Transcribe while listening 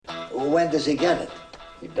when does he get it?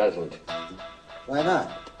 He doesn't. Why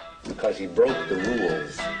not? Because he broke the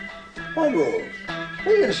rules. What rules?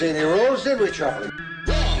 We didn't see any rules, did we, Charlie?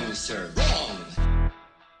 Wrong, sir, wrong.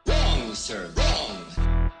 Wrong, sir, wrong.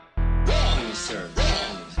 Wrong, sir,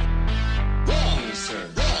 wrong. Wrong, sir,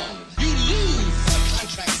 wrong. You lose a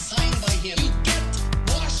contract signed by him. You get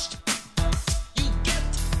washed. You get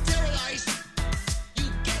sterilized. You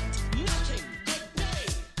get nothing. Good day.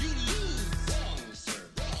 You lose. Wrong, sir,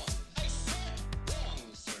 wrong. I said wrong,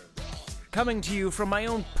 sir, wrong. Coming to you from my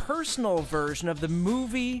own personal version of the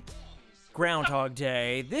movie Groundhog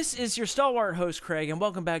Day. This is your stalwart host, Craig, and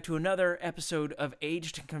welcome back to another episode of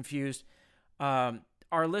Aged and Confused.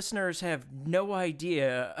 Our listeners have no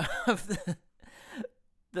idea of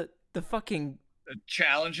the fucking the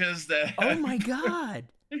challenges that oh my god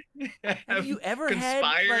have you ever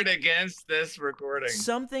conspired had against this recording?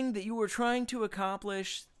 something that you were trying to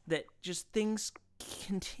accomplish that just things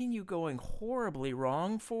continue going horribly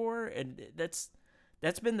wrong for? And that's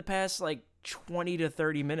been the past 20 to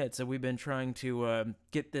 30 minutes that we've been trying to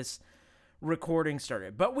get this recording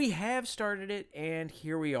started, but we have started it, and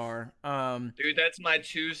here we are. Dude, that's my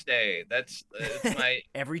Tuesday. That's my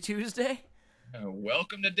every Tuesday.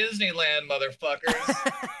 Welcome to Disneyland, motherfuckers.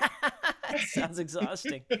 Sounds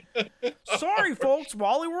exhausting. Sorry, folks,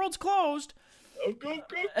 Wally World's closed. Oh, go.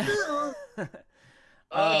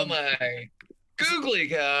 Oh my googly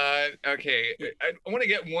god. Okay, I want to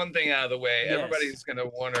get one thing out of the way. Yes. Everybody's gonna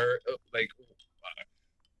wonder,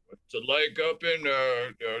 what's it like up in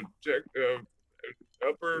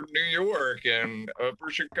upper New York and upper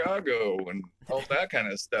Chicago and all that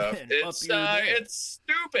kind of stuff. And It's up your there. it's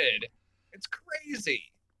stupid. It's crazy.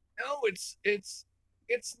 No, it's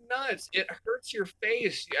nuts. It hurts your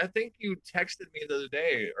face. I think you texted me the other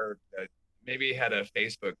day, or maybe had a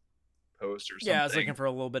Facebook post or something. Yeah, I was looking for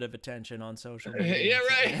a little bit of attention on social media. Yeah,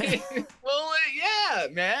 right. Well, yeah,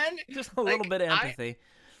 man. Just a little bit of empathy.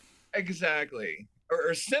 Exactly.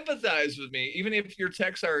 Or sympathize with me, even if your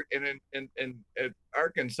texts are in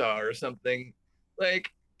Arkansas or something.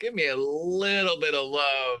 Give me a little bit of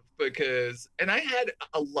love, because, and I had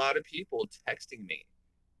a lot of people texting me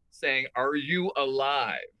saying, "Are you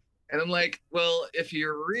alive?" And I'm like, well, if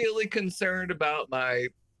you're really concerned about my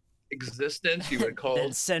existence, you would call.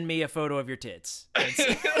 Then send me a photo of your tits.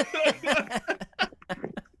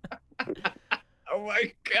 Oh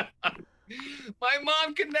my god. My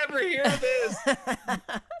mom can never hear this.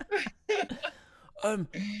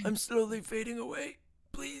 I'm slowly fading away.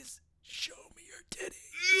 Please show me your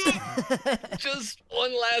titties. Just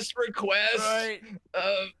one last request. Right.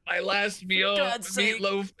 My last meal, God's sake.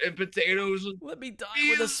 meatloaf and potatoes. Let me die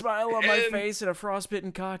with a smile on my And- face and a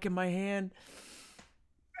frostbitten cock in my hand.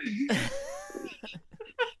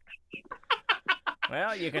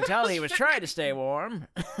 Well, you can tell he was trying to stay warm.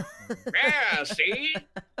 Yeah, see?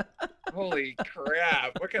 Holy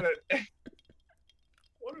crap. What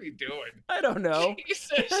are we doing? I don't know. Jesus,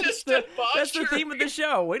 That's just the theme of the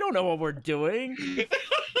show. We don't know what we're doing.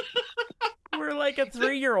 We're like a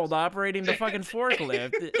 3-year-old operating the fucking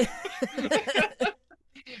forklift.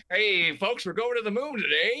 Hey, folks, we're going to the moon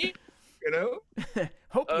today. You know?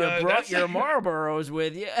 Hope you brought that's- your Marlboros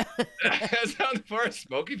with you. That's on for a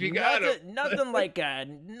smoke if you got them. Nothing like a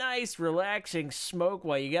nice, relaxing smoke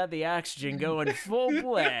while you got the oxygen going full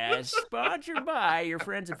blast. Sponsored by your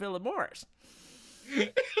friends at Philip Morris.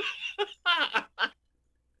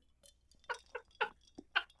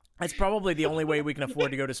 That's probably the only way we can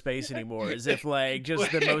afford to go to space anymore, is if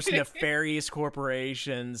just the most nefarious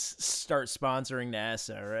corporations start sponsoring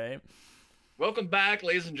NASA, right? Welcome back,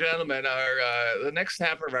 ladies and gentlemen. Our the next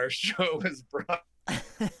half of our show is brought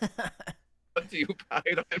to you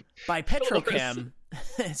by Petrochem.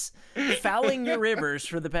 It's fouling your rivers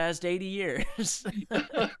for the past 80 years.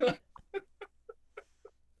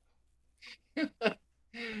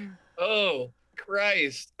 Oh,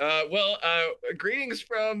 Christ. Greetings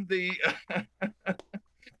from the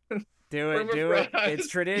Do it. It's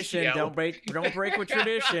tradition. Yeah. Don't break with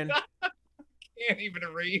tradition. Can't even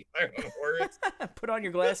read my own words. Put on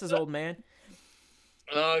your glasses, old man.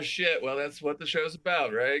 Oh shit! Well, that's what the show's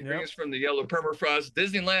about, right? Yep. Greetings from the yellow permafrost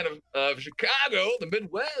Disneyland of Chicago, the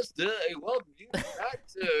Midwest. Welcome you back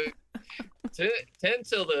to 10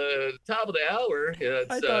 till the top of the hour.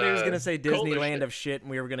 I thought he was going to say cold as Disneyland shit. of shit, and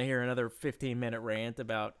we were going to hear another 15-minute rant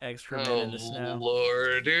about excrement in the snow.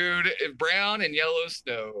 Lord, dude, brown and yellow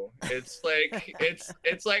snow. It's like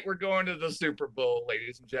it's like we're going to the Super Bowl,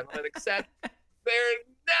 ladies and gentlemen. Except they're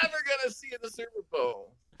never gonna see the Super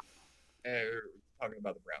Bowl. Talking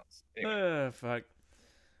about the Browns. Anyway. Fuck.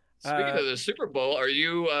 Speaking of the Super Bowl, are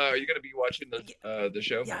you going to be watching the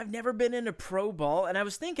show? Yeah, I've never been into pro ball, and I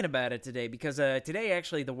was thinking about it today because today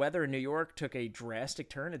actually the weather in New York took a drastic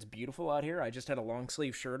turn. It's beautiful out here. I just had a long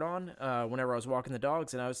sleeve shirt on whenever I was walking the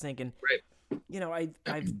dogs, and I was thinking, Right.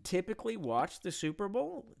 I've typically watched the Super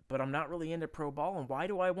Bowl, but I'm not really into pro ball, and why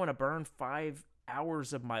do I want to burn 5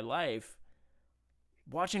 hours of my life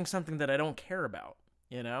watching something that I don't care about?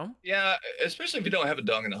 You know? Yeah, especially if you don't have a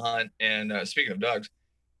dog in the hunt. And speaking of dogs,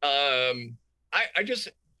 I just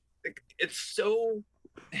it's so.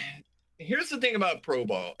 Here's the thing about pro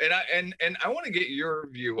ball, and I want to get your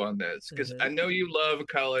view on this because I know you love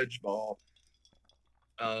college ball,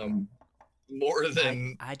 more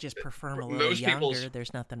than I just prefer them a most little younger. people's-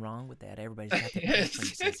 There's nothing wrong with that. Everybody's got their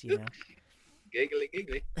preferences, you know. giggly.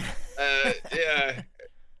 Yeah,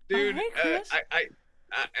 dude. hey, Chris.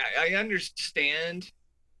 I understand.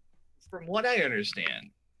 From what I understand,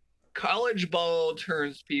 college ball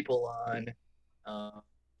turns people on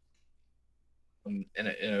in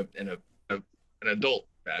an adult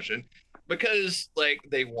fashion because like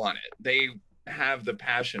they want it. They have the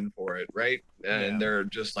passion for it, right? And Yeah. they're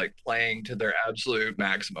just like playing to their absolute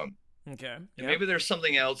maximum. Okay. And Yeah. maybe there's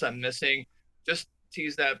something else I'm missing. Just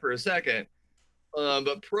tease that for a second.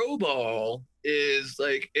 But pro ball is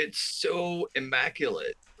like it's so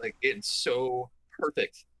immaculate, like it's so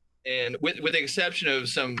perfect. And with the exception of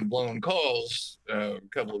some blown calls a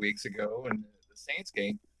couple of weeks ago in the Saints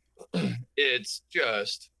game, it's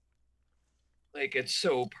just like it's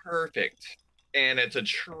so perfect, and it's a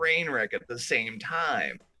train wreck at the same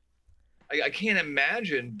time. I can't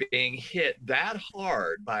imagine being hit that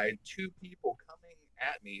hard by two people coming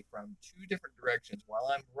at me from two different directions while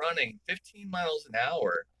I'm running 15 miles an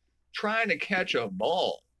hour trying to catch a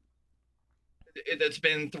ball that's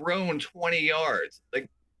been thrown 20 yards, like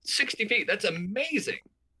 60 feet. That's amazing.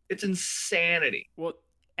 It's insanity. Well,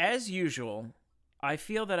 as usual, I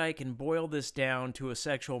feel that I can boil this down to a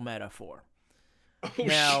sexual metaphor. Oh,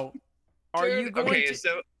 Now, are dude, you going okay, to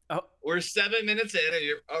so Oh. we're 7 minutes in and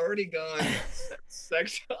you're already gone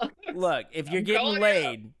sex talk. look? If you're I'm getting calling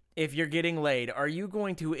laid, are you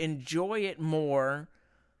going to enjoy it more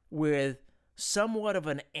with somewhat of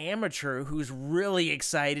an amateur who's really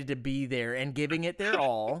excited to be there and giving it their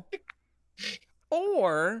all,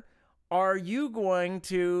 or are you going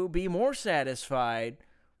to be more satisfied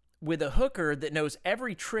with a hooker that knows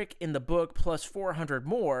every trick in the book plus 400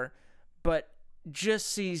 more, but just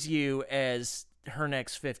sees you as her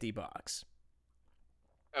next $50?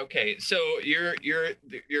 Okay, so your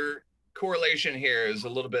correlation here is a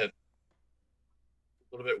little bit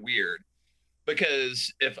weird,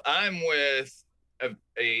 because if I'm with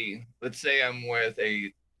a let's say I'm with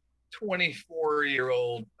a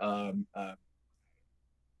 24-year-old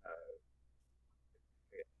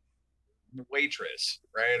waitress,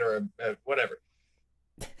 right, or whatever.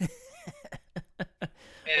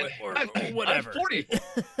 And Or I'm whatever. 44.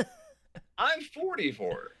 I'm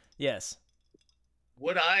 44. Yes.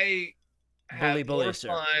 Would I have Bully, more sir.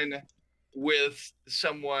 fun with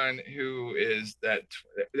someone who is that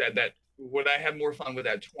would I have more fun with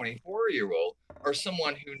that 24-year-old or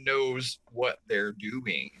someone who knows what they're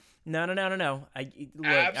doing? No.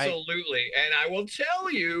 Absolutely. And I will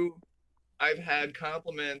tell you, I've had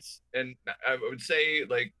compliments, and I would say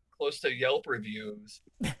like close to Yelp reviews,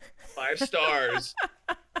 5 stars,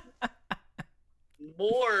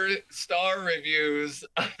 more star reviews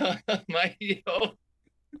on my Yelp.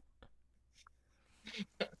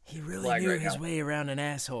 He really Like knew right his now. way around an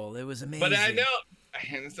asshole. It was amazing. But I know,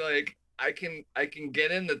 and it's like I can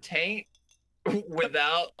get in the taint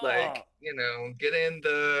without like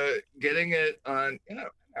getting it on.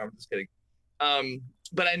 I'm just kidding.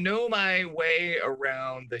 But I know my way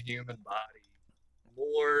around the human body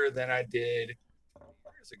more than I did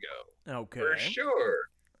years ago, Okay. for sure.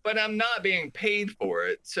 But I'm not being paid for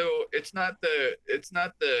it, so it's not the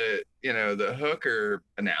the hooker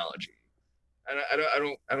analogy. I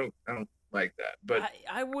don't like that. But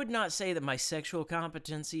I would not say that my sexual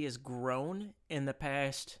competency has grown in the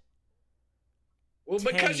past. well,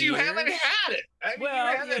 10 because you haven't years? had it. I mean, Well,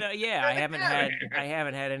 you haven't, I haven't had it. I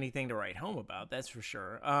haven't had anything to write home about. That's for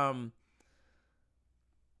sure.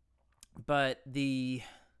 But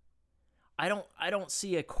I don't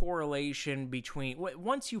see a correlation between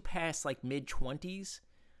once you pass like mid-20s,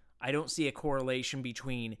 I don't see a correlation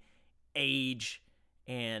between age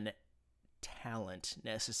and talent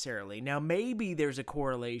necessarily. Now maybe there's a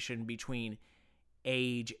correlation between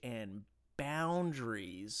age and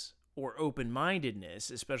boundaries or open-mindedness,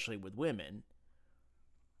 especially with women.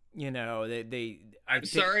 You know, I'm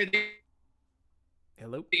sorry.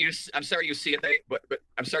 Hello? I'm sorry you see it that way. But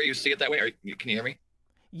I'm sorry you see it that way. Can you hear me?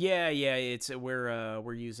 Yeah, it's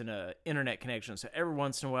we're using a internet connection, so every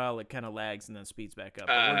once in a while it kind of lags and then speeds back up.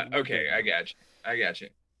 But we're Okay, good. I got you.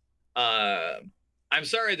 I'm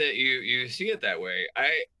sorry that you see it that way.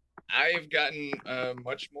 I've gotten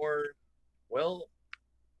much more well.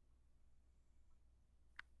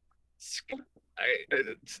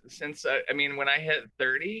 I mean, when I hit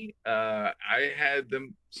 30, I had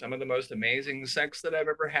some of the most amazing sex that I've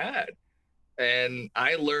ever had, and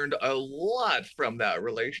I learned a lot from that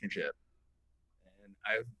relationship. And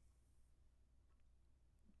I've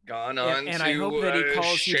gone on And to I hope that he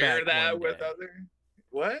calls you share back that one with day. other.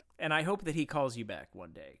 What? And I hope that he calls you back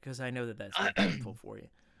one day, because I know that that's been painful for you.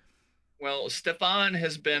 Well, Stefan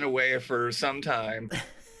has been away for some time,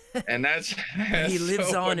 and that's He lives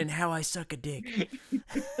so on in How I Suck a Dick.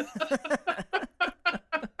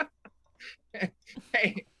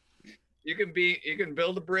 Hey, you can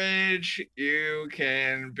build a bridge, you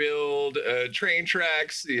can build train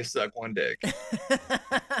tracks, you suck one dick.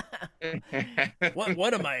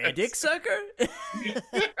 What am I, a dick sucker?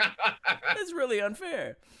 That's really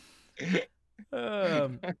unfair.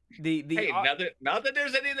 The Hey, not that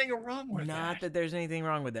there's anything wrong with not that there's anything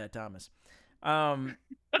wrong with that, Thomas. Some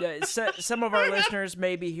of our listeners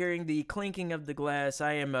may be hearing the clinking of the glass.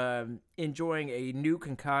 I am enjoying a new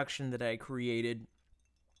concoction that I created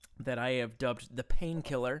that I have dubbed the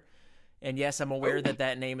Painkiller. And yes, I'm aware that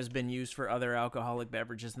that name has been used for other alcoholic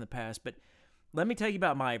beverages in the past, but let me tell you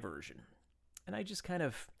about my version. And I just kind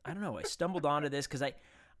of, I don't know, I stumbled onto this because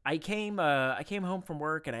I came home from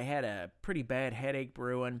work and I had a pretty bad headache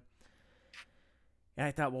brewing. And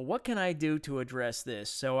I thought, well, what can I do to address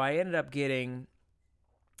this? So I ended up getting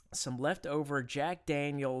some leftover Jack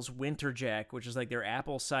Daniel's Winter Jack, which is like their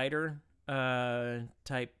apple cider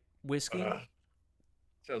type whiskey.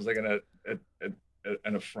 Sounds like an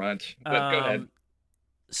affront. But go ahead.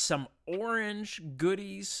 Some Orange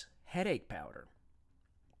Goodies headache powder,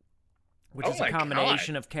 which Oh is a my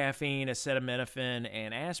combination of caffeine, acetaminophen,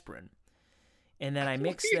 and aspirin. And then I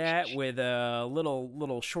mixed that with a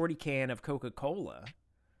little shorty can of Coca-Cola.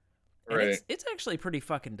 And Right. it's actually pretty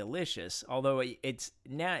fucking delicious. Although it's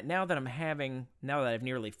now that I've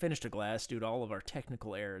nearly finished a glass due to all of our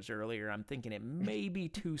technical errors earlier, I'm thinking it may be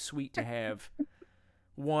too sweet to have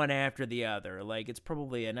one after the other. Like, it's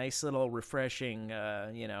probably a nice little refreshing,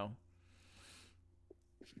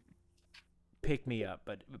 pick me up.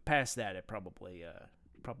 But past that, it probably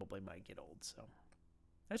might get old. So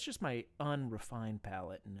that's just my unrefined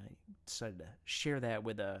palate, and I decided to share that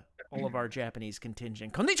with all of our Japanese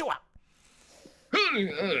contingent. Konnichiwa!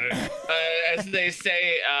 As they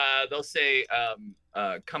say, they'll say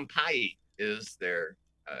kampai is their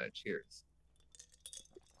cheers.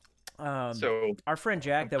 So Our friend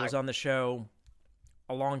Jack that was on the show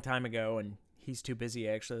a long time ago, and he's too busy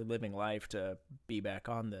actually living life to be back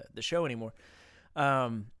on the show anymore.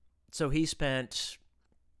 So he spent,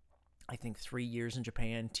 I think, 3 years in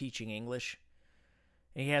Japan teaching English.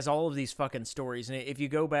 And he has all of these fucking stories. And if you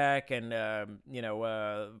go back and,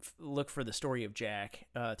 look for the story of Jack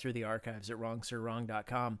through the archives at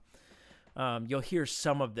wrongsirwrong.com, you'll hear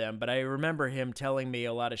some of them. But I remember him telling me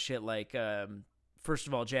a lot of shit like, first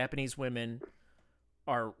of all, Japanese women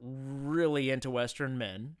are really into Western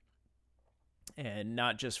men. And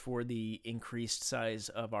not just for the increased size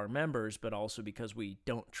of our members, but also because we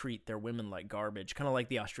don't treat their women like garbage. Kind of like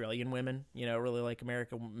the Australian women, really like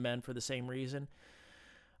American men for the same reason.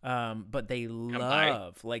 But they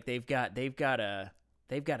love, like they've got a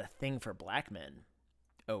thing for black men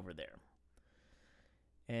over there.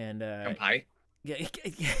 And kampai. yeah,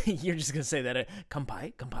 you're just gonna say that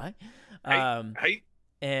kampai. Hey.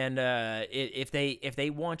 And if they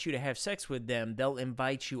want you to have sex with them, they'll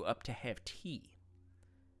invite you up to have tea,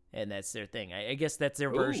 and that's their thing. I guess that's their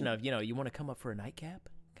version of you want to come up for a nightcap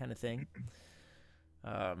kind of thing.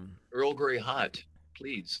 Earl Grey hot,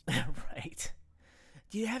 please. Right.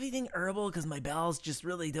 Do you have anything herbal? Because my bowels just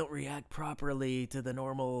really don't react properly to the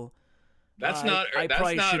normal. That's I not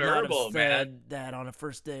probably should not herbal, have man. said that on a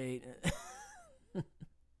first date.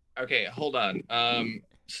 Okay, hold on.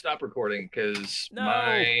 Stop recording because No.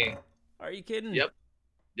 my Are you kidding? Yep.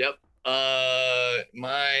 Let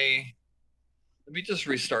me just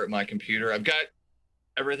restart my computer. I've got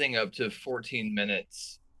everything up to 14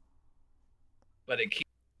 minutes, but it keeps.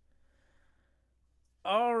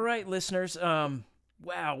 All right, listeners.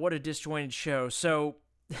 Wow, what a disjointed show. So,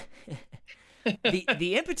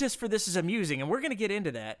 the impetus for this is amusing, and we're going to get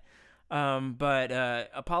into that. But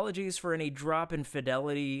apologies for any drop in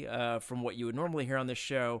fidelity from what you would normally hear on this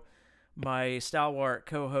show. My stalwart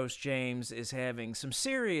co-host James is having some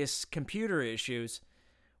serious computer issues,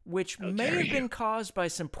 which may have been caused by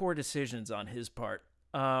some poor decisions on his part.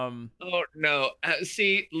 Oh no!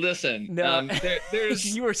 See, listen. No,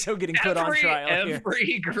 There's you were so getting put on trial here.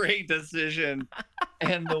 every great decision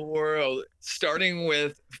in the world, starting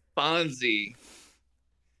with Fonzie,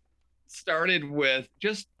 started with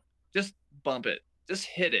just bump it, just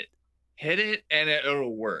hit it, and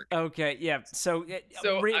it'll work. Okay, yeah. So,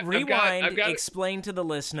 I've got explain to the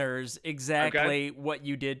listeners exactly what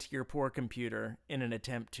you did to your poor computer in an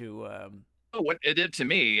attempt to. What it did to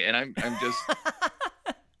me, and I'm just.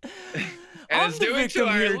 And I'm it's the doing victim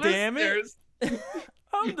to our here, damn it. listeners.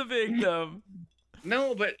 I'm the victim.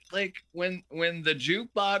 No, but like when the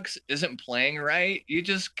jukebox isn't playing right, you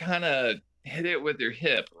just kind of hit it with your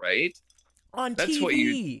hip, right? That's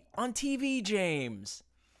TV. On TV, James.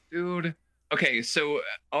 Dude. Okay, so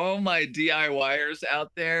all my DIYers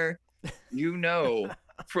out there, you know,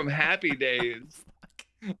 from Happy Days.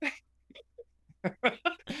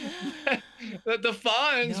 That the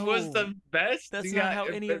Fonz was the best. That's not how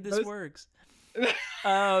any of this works.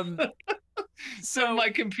 So my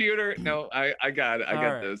computer. No, I got it. I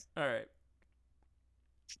got this. All right.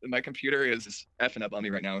 My computer is effing up on me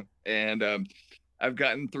right now, and I've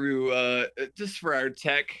gotten through just for our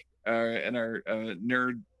tech and our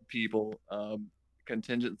nerd people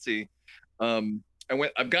contingency.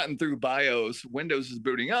 I've gotten through BIOS. Windows is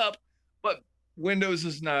booting up, but Windows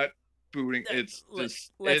is not booting. It's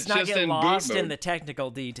just let's it's not just get in lost boot in mode. the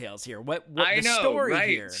technical details here. What I the know, story right?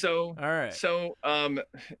 here? So all right. So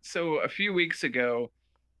a few weeks ago,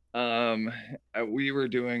 we were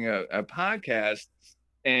doing a podcast,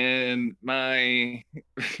 and my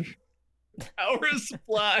power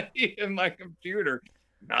supply in my computer,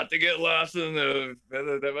 not to get lost in the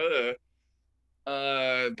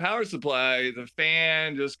power supply, the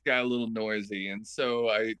fan just got a little noisy, and so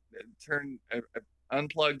I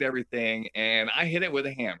unplugged everything and I hit it with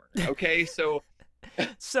a hammer. Okay, so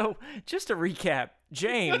just to recap,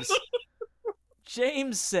 James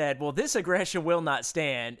said, well, this aggression will not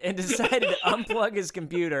stand, and decided to unplug his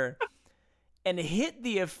computer and hit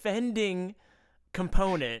the offending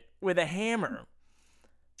component with a hammer.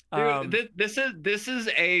 Dude, this is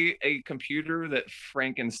a computer that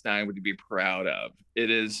Frankenstein would be proud of. It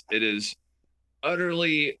is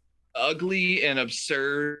utterly ugly and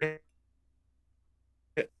absurd.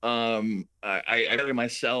 I got it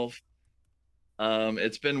myself.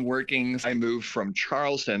 It's been working. I moved from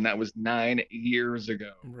Charleston. That was 9 years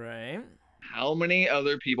ago. Right. How many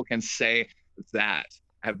other people can say that?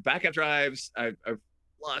 I have backup drives. I've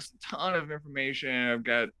lost a ton of information. I've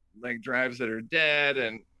got like drives that are dead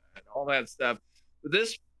and all that stuff. But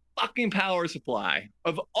this fucking power supply,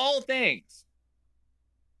 of all things,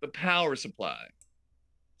 the power supply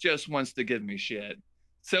just wants to give me shit.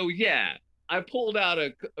 So yeah, I pulled out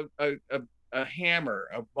a hammer,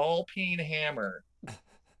 a ball peen hammer.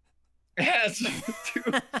 This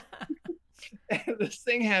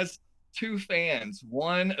thing has 2 fans,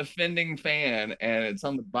 one offending fan, and it's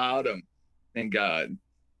on the bottom. Thank God.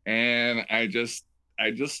 And I just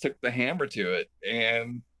took the hammer to it,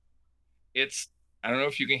 and I don't know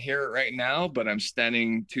if you can hear it right now, but I'm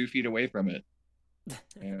standing 2 feet away from it.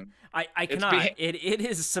 And I cannot. It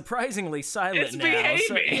is surprisingly silent it's now. behaving.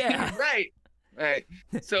 So, yeah. Right.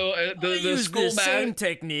 So I the use school the same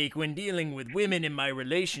technique when dealing with women in my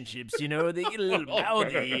relationships. You know, they get a little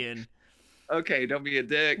mouthy and. Okay, don't be a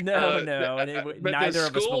dick. No, but neither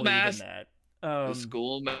of us believe in that. that. The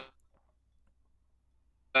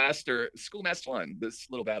schoolmaster won this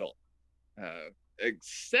little battle.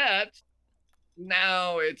 Except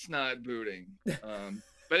now it's not booting.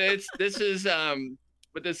 But this is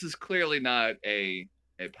clearly not a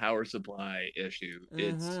power supply issue.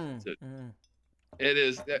 It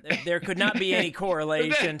is. There could not be any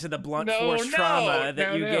correlation to the blunt force trauma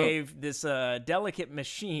that you gave this delicate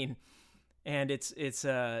machine, and its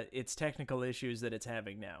technical issues that it's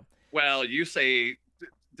having now. Well, you say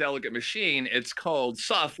delicate machine. It's called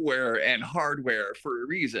software and hardware for a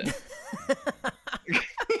reason.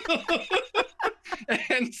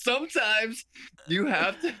 And sometimes you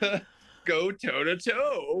have to go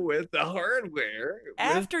toe-to-toe with the hardware.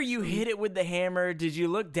 After you hit it with the hammer, did you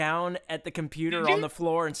look down at the computer on the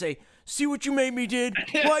floor and say, "See what you made me did?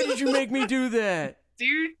 Why did you make me do that?" Do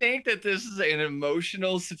you think that this is an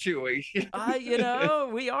emotional situation?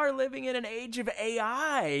 We are living in an age of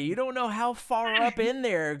AI. You don't know how far up in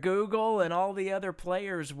there Google and all the other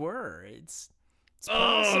players were. It's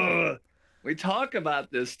possible. We talk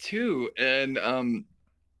about this too, and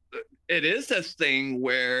it is this thing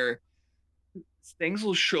where things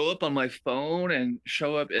will show up on my phone and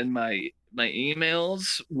show up in my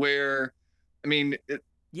emails where, I mean,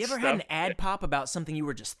 you ever had an ad pop about something you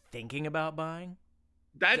were just thinking about buying?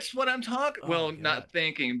 That's what I'm talking. Oh, Well, God. not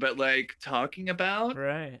thinking, but like talking about.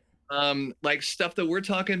 Right. Like stuff that we're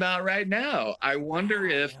talking about right now. I wonder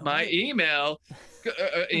if Yeah, my right.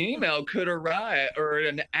 email could arrive, or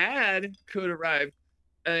an ad could arrive,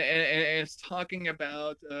 and it's talking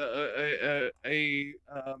about a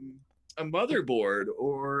motherboard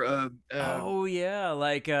or Oh yeah,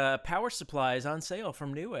 like power supplies on sale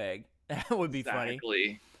from Newegg. That would be funny.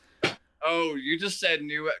 exactly. Oh, you just said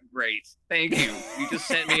new. Great, thank you. You just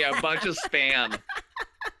sent me a bunch of spam,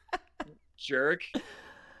 jerk.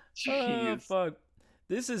 Oh Jeez. fuck.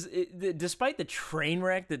 This is despite the train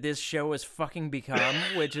wreck that this show has fucking become,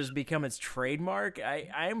 which has become its trademark.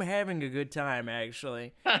 I'm having a good time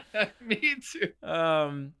actually. Me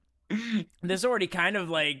too. This already kind of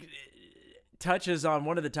like touches on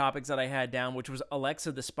one of the topics that I had down, which was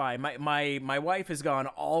Alexa the spy. My wife has gone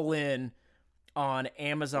all in on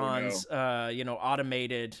Amazon's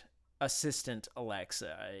automated assistant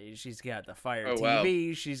Alexa. She's got the Fire Oh, TV.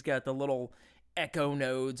 wow. She's got the little Echo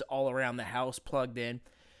nodes all around the house plugged in.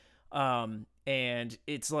 And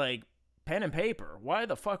it's like pen and paper. Why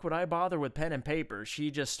the fuck would I bother with pen and paper?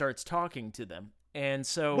 She just starts talking to them. And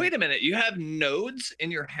so Wait a minute, you have nodes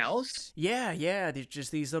in your house? yeah, there's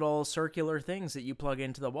just these little circular things that you plug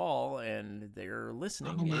into the wall and they're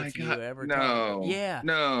listening. Oh my if god. You ever No. Yeah.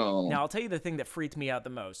 No. Now I'll tell you the thing that freaked me out the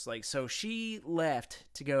most. Like, so she left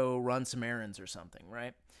to go run some errands or something,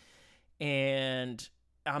 right? And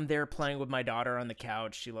I'm there playing with my daughter on the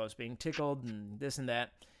couch. She loves being tickled and this and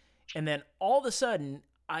that. And then all of a sudden,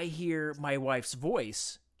 I hear my wife's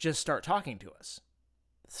voice just start talking to us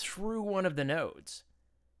through one of the nodes.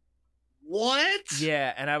 What?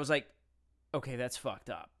 Yeah, and I was like, okay, that's fucked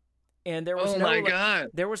up. And there was Oh no my like, god.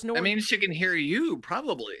 there was no I mean, she can hear you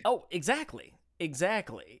probably. Oh, exactly.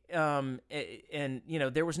 And you know,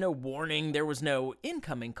 there was no warning, there was no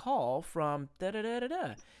incoming call from da da da da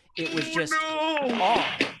da. It was just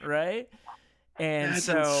off, right? And That's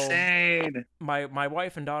so insane. my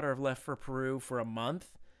wife and daughter have left for Peru for a month,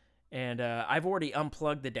 and I've already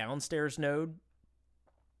unplugged the downstairs node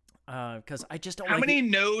because I just don't. How like many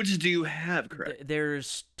nodes do you have, Craig?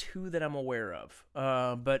 There's 2 that I'm aware of,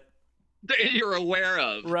 but That you're aware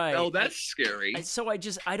of. Right. Oh, that's scary. so I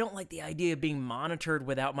don't like the idea of being monitored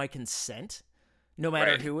without my consent, no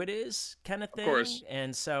matter Right. who it is, kind of thing. course.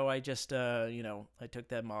 And so I just I took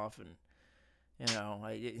them off, and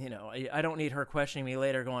I don't need her questioning me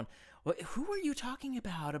later, going, well, who are you talking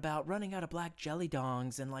about running out of black jelly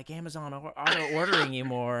dongs and like Amazon auto ordering you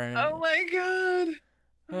more? And, Oh my god.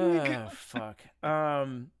 Oh my god. fuck.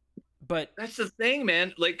 But That's the thing,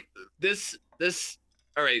 man. Like this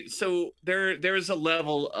all right, so there's a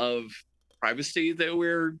level of privacy that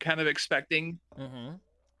we're kind of expecting mhm.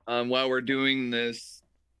 while we're doing this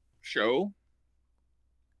show.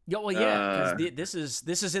 Yeah, well, yeah, because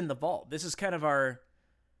this is in the vault. This is kind of our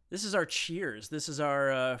cheers. This is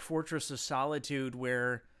our fortress of solitude,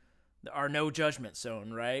 where our no judgment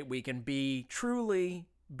zone. Right, we can truly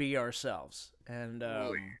be ourselves, and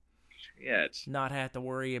Holy shit. not have to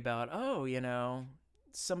worry about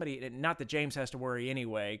somebody. Not that James has to worry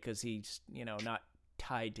anyway, because he's not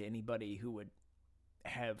tied to anybody who would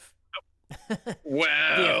have. Well,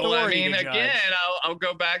 I authority mean, to judge. again, I'll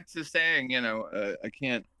go back to saying, I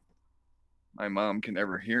can't. My mom can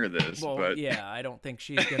never hear this, Well, but yeah, I don't think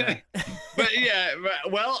she's gonna. but yeah,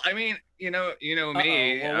 well, I mean, you know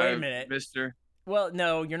me, Well, wait a minute. Mister. Well,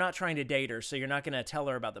 no, you're not trying to date her, so you're not going to tell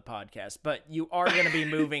her about the podcast, but you are going to be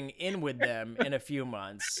moving in with them in a few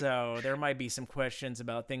months, so there might be some questions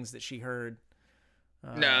about things that she heard.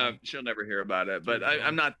 No, she'll never hear about it. But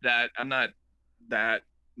I'm not that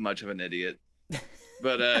much of an idiot.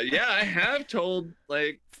 But yeah, I have told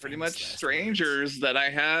like pretty Famous much last strangers that I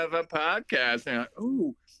have a podcast, and like,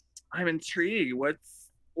 oh, I'm intrigued.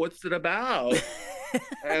 What's it about?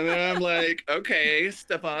 And then I'm like, okay,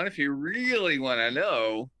 Stefan, if you really want to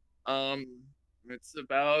know, it's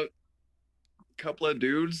about a couple of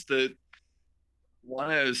dudes that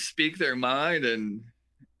want to speak their mind and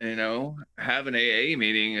have an AA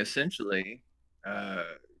meeting, essentially,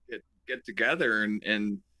 get together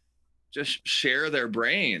and just share their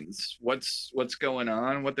brains, what's going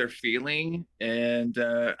on, what they're feeling, and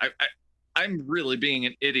I'm really being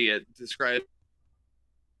an idiot describing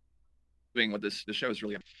what the show is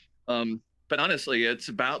really but honestly, it's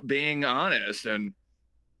about being honest and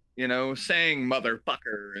saying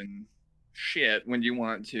motherfucker and shit when you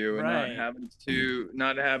want to, and Right.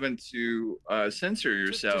 not having to censor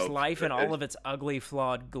yourself. Just life in all of its ugly,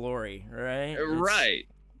 flawed glory, right? Right.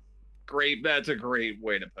 Great. That's a great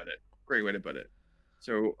way to put it.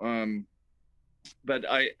 So but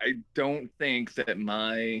I don't think that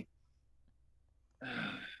my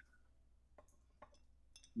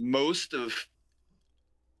most of,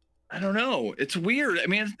 I don't know. It's weird. I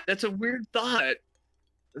mean, that's a weird thought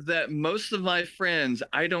that most of my friends,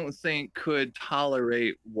 I don't think could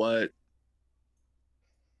tolerate what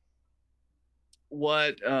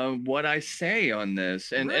I say on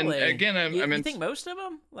this. And Really? and again, you think most of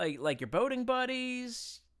them, like your boating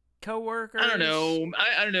buddies, coworkers? I don't know.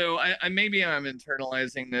 I don't know. I maybe I'm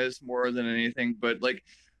internalizing this more than anything, but like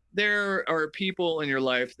there are people in your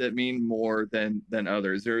life that mean more than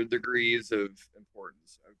others. There are degrees of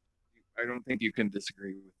importance. I don't think you can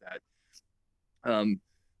disagree with that.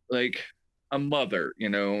 Like a mother,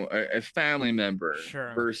 a family member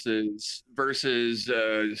Sure. versus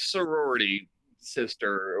a sorority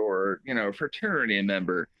sister or fraternity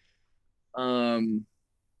member. I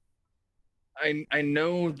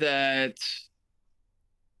know that.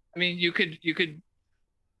 I mean, you could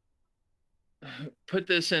put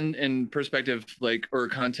this in perspective, like, or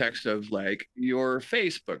context of like your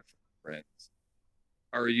Facebook friends.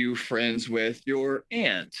 Are you friends with your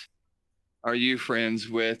aunt? Are you friends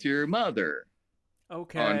with your mother?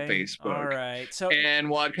 Okay. On Facebook. All right. So, and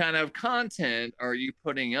what kind of content are you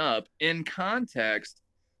putting up in context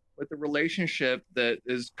with the relationship that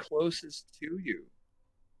is closest to you?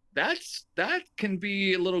 That can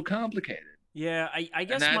be a little complicated. yeah, I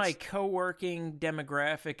guess my co-working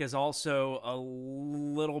demographic is also a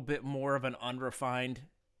little bit more of an unrefined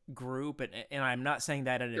group, and I'm not saying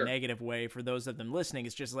that in a negative way for those of them listening.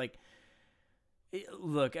 It's just like,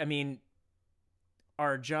 look, I mean,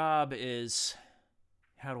 our job is,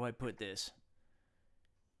 how do I put this?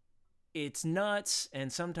 It's nuts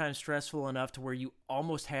and sometimes stressful enough to where you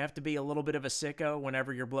almost have to be a little bit of a sicko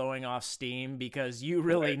whenever you're blowing off steam, because you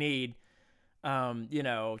really need,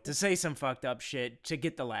 to say some fucked up shit to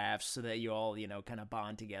get the laughs so that you all, kind of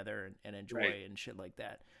bond together and enjoy and shit like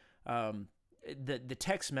that. The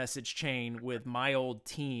text message chain with my old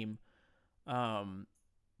team,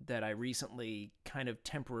 that I recently kind of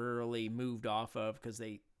temporarily moved off of because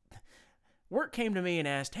work came to me and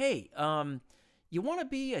asked, hey, you want to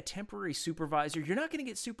be a temporary supervisor? You're not going to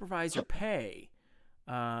get supervisor pay,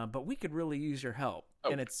 but we could really use your help.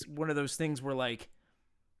 And it's one of those things where, like,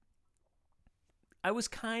 I was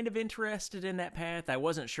kind of interested in that path. I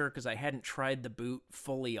wasn't sure because I hadn't tried the boot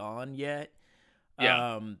fully on yet.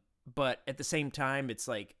 Yeah. But at the same time, it's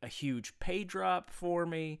like a huge pay drop for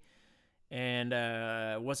me. And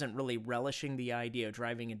wasn't really relishing the idea of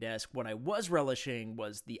driving a desk. What I was relishing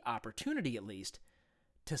was the opportunity, at least,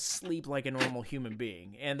 to sleep like a normal human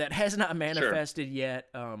being. And that has not manifested yet,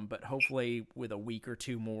 but hopefully with a week or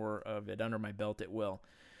two more of it under my belt, it will.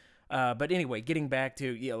 But anyway, getting back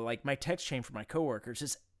to, like my text chain for my coworkers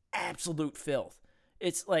is absolute filth.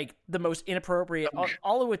 It's like the most inappropriate.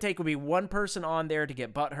 All it would take would be one person on there to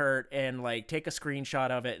get butthurt and like take a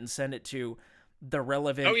screenshot of it and send it to the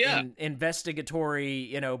relevant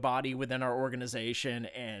investigatory, body within our organization,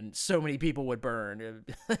 and so many people would burn.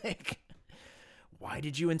 Like, why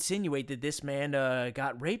did you insinuate that this man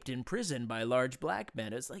got raped in prison by large black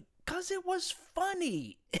men? It's like, cause it was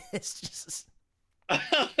funny. It's just,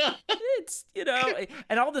 it's,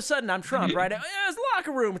 and all of a sudden I'm Trump, right? It's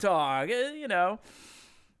locker room talk, You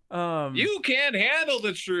can't handle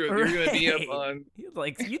the truth. You're going to be up on.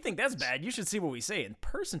 Like, you think that's bad? You should see what we say in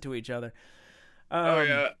person to each other.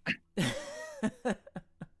 Yeah.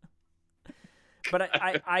 But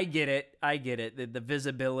I get it. I get it. The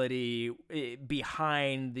visibility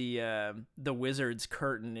behind the Wizards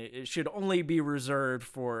curtain, it should only be reserved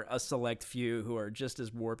for a select few who are just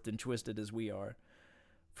as warped and twisted as we are,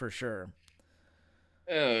 for sure.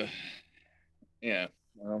 Yeah.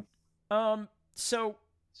 Well. So.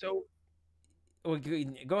 Well,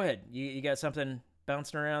 go ahead. You got something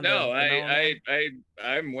bouncing around? No,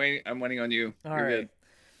 I'm waiting. I'm waiting on you. All right.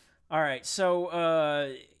 All right.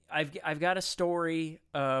 So, I've got a story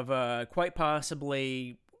of quite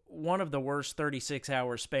possibly one of the worst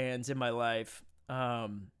 36-hour spans in my life.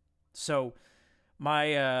 So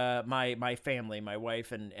my family, my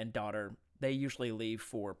wife and daughter, they usually leave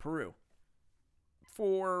for Peru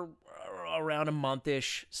for around a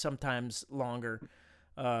month-ish, sometimes longer.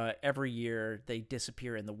 Every year they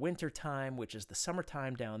disappear in the winter time, which is the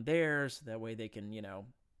summertime down there, so that way they can,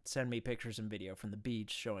 send me pictures and video from the beach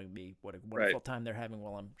showing me what a wonderful time they're having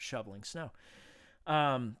while I'm shoveling snow.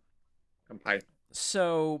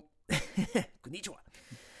 So, konnichiwa.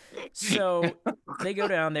 So they go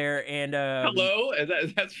down there and hello.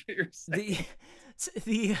 That's what you're saying.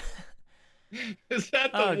 The is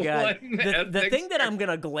that the one? The thing that I'm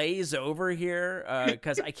gonna glaze over here,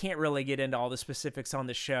 because I can't really get into all the specifics on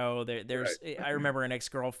the show. There's I remember an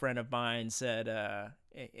ex-girlfriend of mine said,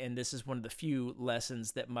 and this is one of the few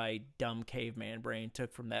lessons that my dumb caveman brain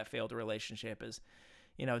took from that failed relationship is,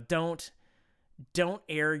 don't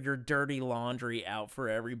air your dirty laundry out for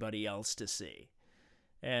everybody else to see.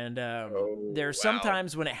 And there's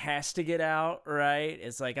sometimes when it has to get out, right?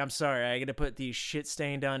 It's like, I'm sorry, I got to put these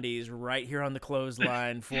shit-stained undies right here on the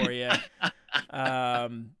clothesline for you,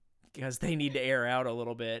 because they need to air out a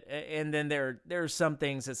little bit. And then there are some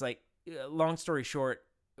things that's like, long story short,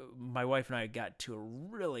 my wife and I got to a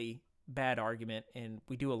really bad argument, and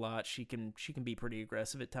we do a lot. She can be pretty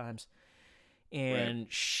aggressive at times. And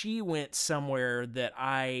she went somewhere that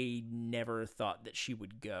I never thought that she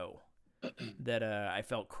would go. That I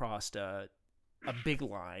felt crossed a big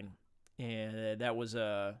line, and that was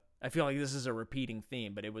I feel like this is a repeating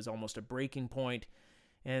theme, but it was almost a breaking point,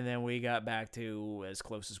 and then we got back to as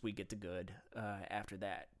close as we get to good after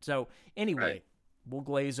that. So anyway, we'll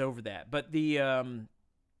glaze over that. But the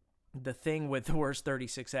thing with the worst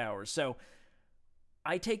 36 hours. So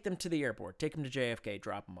I take them to the airport, take them to JFK,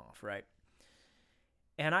 drop them off, right?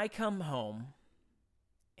 And I come home,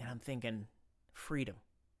 and I'm thinking, freedom.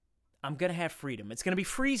 I'm going to have freedom. It's going to be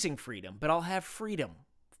freezing freedom, but I'll have freedom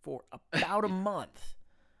for about a month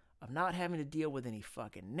of not having to deal with any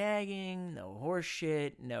fucking nagging, no horse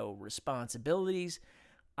shit, no responsibilities.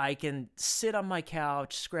 I can sit on my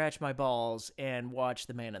couch, scratch my balls, and watch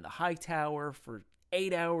The Man in the High Tower for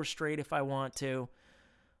 8 hours straight if I want to.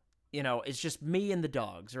 It's just me and the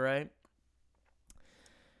dogs, right?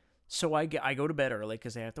 So I go to bed early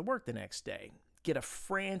because I have to work the next day. Get a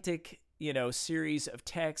frantic series of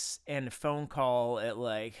texts and a phone call at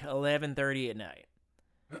like 11:30 at night.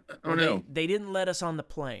 Oh, no. They didn't let us on the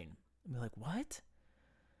plane. I'm like, what?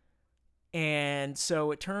 And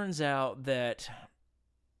so it turns out that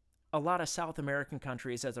a lot of South American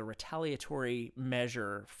countries, as a retaliatory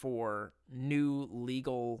measure for new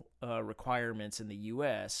legal requirements in the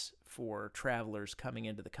U.S. for travelers coming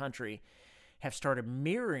into the country, have started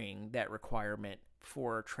mirroring that requirement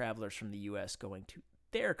for travelers from the U.S. going to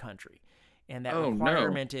their country. And that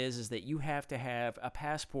requirement is that you have to have a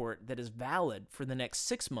passport that is valid for the next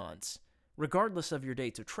 6 months, regardless of your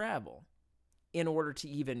dates of travel, in order to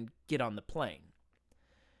even get on the plane.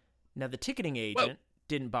 Now, the ticketing agent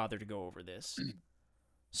didn't bother to go over this.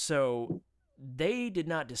 So they did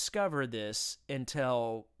not discover this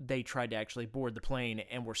until they tried to actually board the plane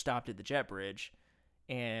and were stopped at the jet bridge.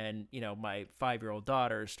 And, my 5-year-old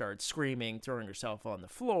daughter started screaming, throwing herself on the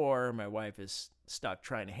floor. My wife is stuck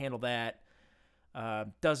trying to handle that.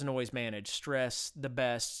 Doesn't always manage stress the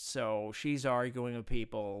best, so she's arguing with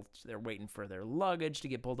people. They're waiting for their luggage to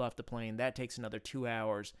get pulled off the plane. That takes another 2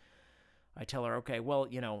 hours. I tell her, okay, well,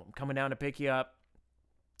 I'm coming down to pick you up.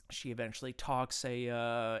 She eventually talks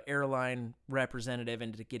a airline representative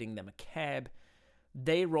into getting them a cab.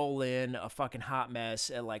 They roll in a fucking hot mess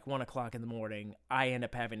at like 1 o'clock in the morning. I end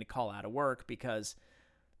up having to call out of work because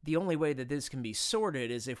the only way that this can be sorted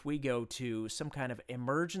is if we go to some kind of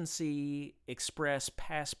emergency express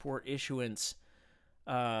passport issuance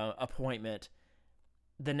appointment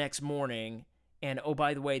the next morning. And, oh,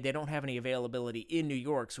 by the way, they don't have any availability in New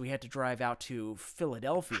York, so we had to drive out to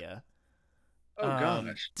Philadelphia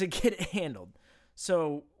to get it handled.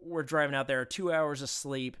 So we're driving out there, 2 hours of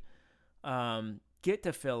sleep, get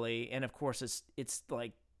to Philly, and, of course, it's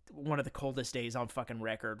like one of the coldest days on fucking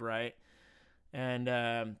record, right?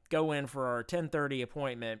 And go in for our 10:30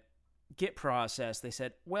 appointment, get processed. They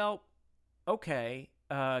said, well, okay,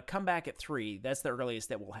 come back at 3. That's the earliest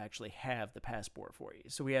that we'll actually have the passport for you.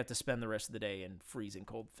 So we have to spend the rest of the day in freezing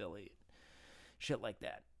cold Philly. Shit like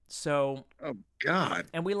that. So, oh, God.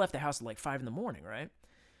 And we left the house at like 5 in the morning, right?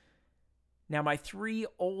 Now, my 3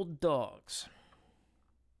 old dogs,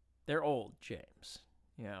 they're old, James.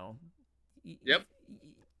 Yep.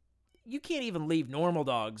 You can't even leave normal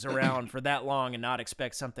dogs around for that long and not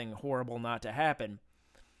expect something horrible not to happen.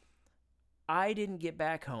 I didn't get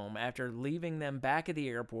back home after leaving them back at the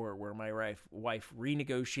airport where my wife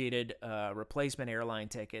renegotiated replacement airline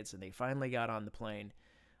tickets and they finally got on the plane.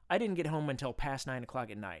 I didn't get home until past 9 o'clock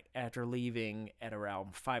at night after leaving at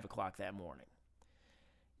around 5 o'clock that morning.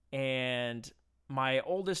 And my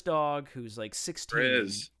oldest dog, who's like 16.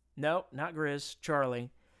 Grizz. No, not Grizz. Charlie.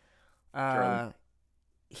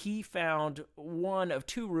 He found one of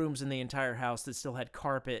 2 rooms in the entire house that still had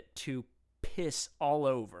carpet to piss all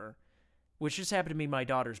over, which just happened to be my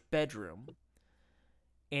daughter's bedroom.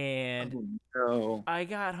 And I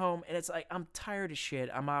got home, and it's like, I'm tired of shit.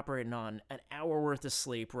 I'm operating on an hour worth of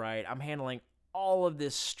sleep, right? I'm handling all of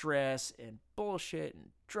this stress and bullshit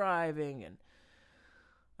and driving and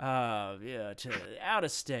to out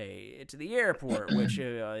of state, to the airport, which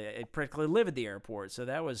I practically live at the airport. So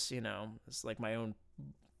that was, it's like my own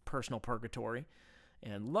personal purgatory,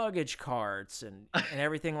 and luggage carts and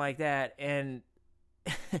everything like that. And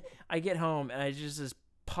I get home and I just this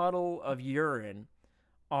puddle of urine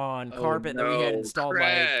on carpet that we had installed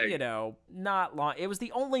Craig. like, you know, not long. It was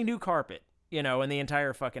the only new carpet, you know, in the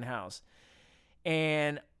entire fucking house.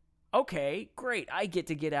 And okay, great. I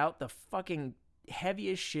get out the fucking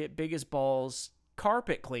heaviest shit, biggest balls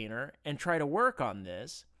carpet cleaner and try to work on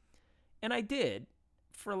this. And I did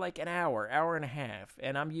for like an hour and a half.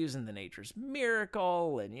 And I'm using the Nature's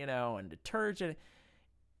Miracle and, you know, and detergent.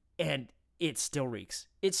 And it still reeks.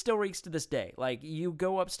 It still reeks to this day. Like, you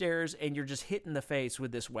go upstairs and you're just hit in the face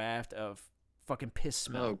with this waft of fucking piss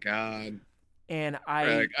smell. Oh, God. And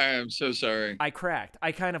Craig, I am so sorry. I cracked.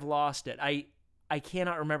 I kind of lost it. I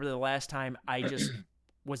cannot remember the last time I just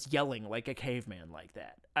was yelling like a caveman like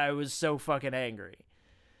that. I was so fucking angry.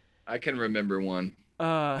 I can remember one.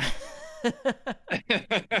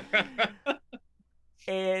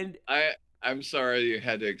 And I'm sorry you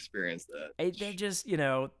had to experience that. They're just, you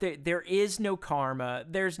know, there is no karma.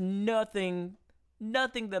 There's nothing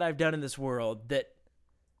that I've done in this world that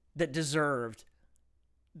deserved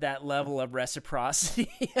that level of reciprocity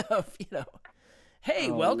of, you know, hey,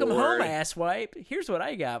 welcome home, asswipe. Here's what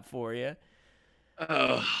I got for you.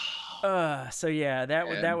 So yeah,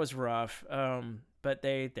 that was rough. But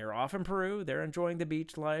they're off in Peru. They're enjoying the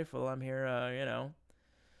beach life while I'm here, you know,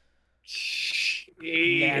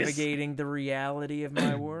 navigating the reality of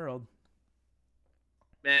my world.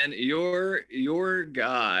 Man, your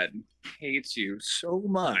God hates you so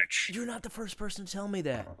much. You're not the first person to tell me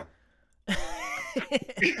that.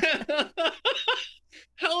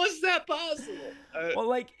 How is that possible? Well,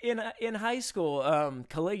 like in high school,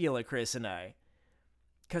 Caligula, Chris, and I,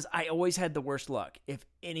 because I always had the worst luck. If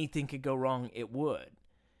anything could go wrong, it would.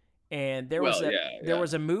 And there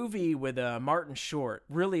was a movie with Martin Short,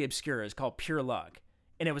 really obscure. It's called Pure Luck,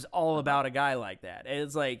 and it was all about a guy like that. And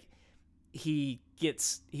it's like he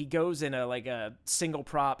goes in a single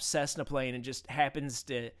prop Cessna plane and just happens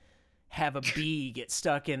to have a bee get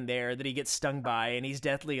stuck in there that he gets stung by, and he's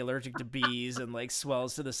deathly allergic to bees and like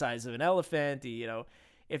swells to the size of an elephant. You know,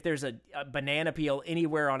 if there's a banana peel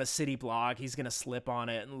anywhere on a city block, he's gonna slip on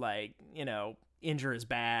it and, like, you know, injure his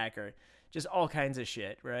back or just all kinds of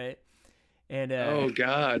shit, right? And oh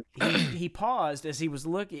God, he paused as he was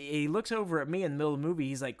looking. He looks over at me in the middle of the movie.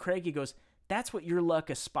 He's like, Craig, he goes, "That's what your luck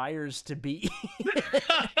aspires to be."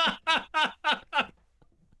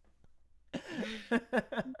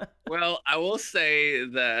 Well, I will say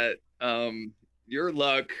that your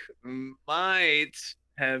luck might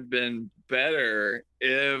have been better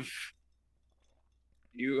if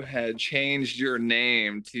you had changed your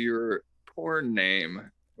name to your porn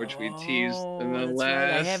name, which we teased in the last.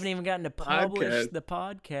 Right. I haven't even gotten to publish the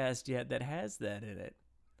podcast yet that has that in it.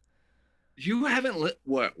 You haven't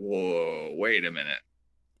what? Whoa! Wait a minute.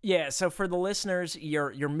 Yeah, so for the listeners,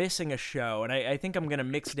 you're missing a show, and I think I'm going to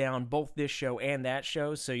mix down both this show and that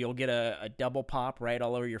show, so you'll get a double pop right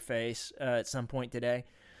all over your face at some point today.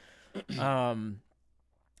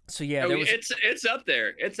 So yeah, it's up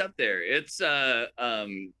there. It's up there.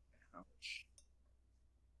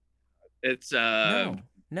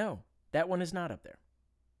 No, that one is not up there.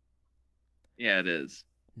 Yeah, it is.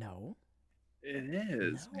 No. It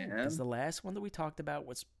is, man. Because the last one that we talked about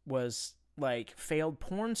was like failed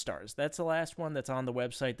porn stars. That's the last one that's on the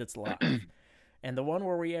website that's live. And the one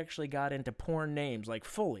where we actually got into porn names, like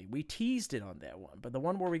fully, we teased it on that one. But the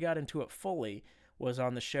one where we got into it fully was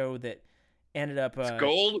on the show that ended up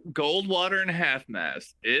Goldwater and Half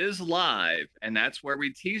Mast is live, and that's where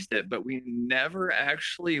we teased it, but we never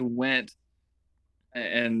actually went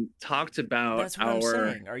and talked about That's what I'm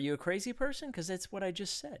saying. Are you a crazy person? Because that's what I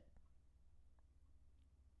just said.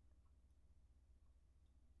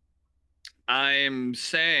 I'm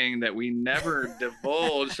saying that we never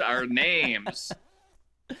divulged our names.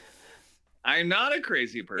 I'm not a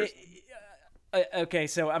crazy person. Okay,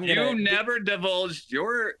 so You never divulged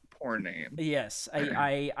your porn name. Yes,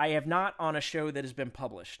 I have not on a show that has been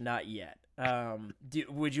published, not yet.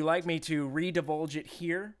 Would you like me to re-divulge it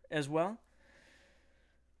here as well?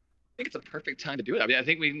 I think it's a perfect time to do it. I mean, I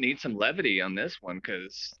think we need some levity on this one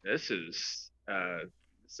because this is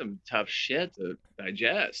some tough shit to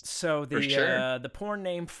digest. So the porn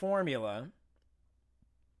name formula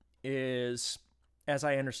is, as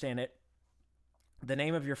I understand it, the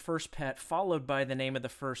name of your first pet followed by the name of the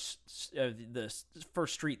first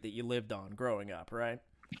street that you lived on growing up, right?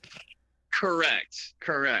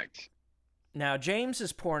 Correct. Now,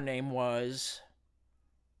 James's porn name was...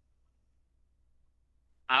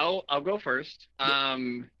 I'll go first.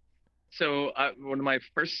 So one of my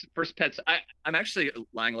first pets. I'm actually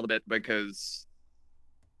lying a little bit because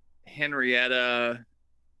Henrietta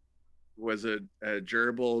was a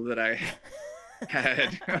gerbil that I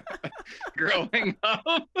had growing up,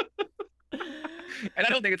 and I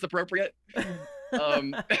don't think it's appropriate.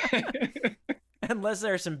 Unless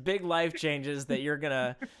there are some big life changes that you're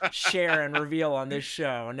gonna share and reveal on this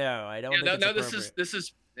show. No, I don't think it's appropriate. This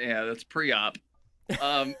is that's pre-op.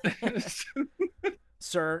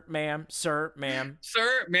 Sir, ma'am. Sir, ma'am,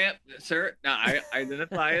 sir. Now I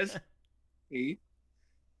identify as he.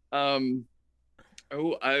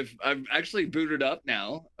 Oh, I've actually booted up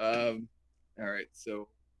now. All right, so.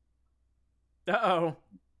 Uh-oh.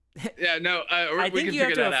 Yeah, no. I we think can you have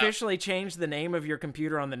figure to that officially change the name of your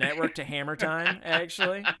computer on the network to Hammer Time,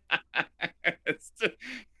 actually. it's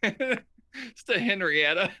to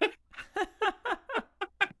Henrietta.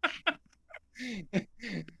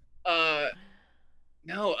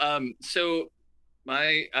 No. So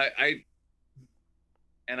I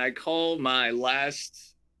call my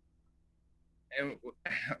last, and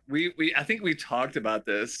we I think we talked about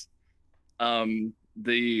this.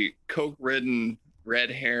 The coke-ridden,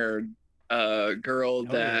 red-haired girl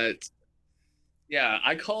that, yeah,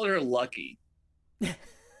 I called her Lucky.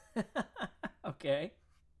 Okay.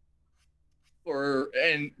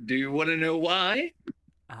 And do you want to know why?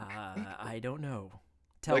 I don't know.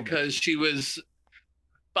 Tell me. Because she was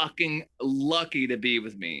fucking lucky to be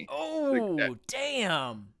with me. Oh,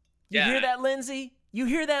 damn. You Yeah. hear that, Lindsay? You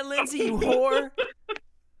hear that, Lindsay, you whore?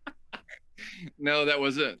 No, that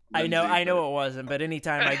wasn't. I know Lindsay, it wasn't, but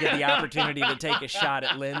anytime I get the opportunity to take a shot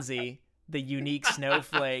at Lindsay, the unique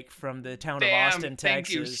snowflake from the town of Austin, Texas. Thank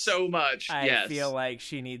you so much. I feel like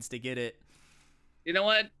she needs to get it. You know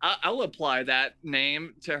what? I'll apply that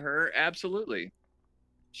name to her. Absolutely.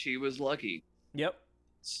 She was lucky. Yep.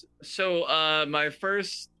 So my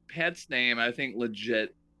first pet's name, I think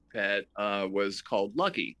legit pet, was called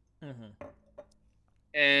Lucky. Mm-hmm.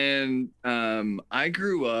 And I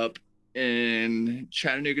grew up in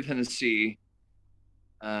Chattanooga, Tennessee,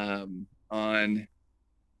 on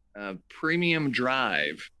Premium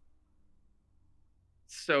Drive.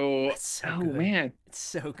 So, That's so oh good. man, It's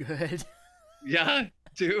so good. yeah,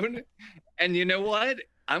 dude. And you know what?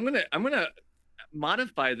 I'm gonna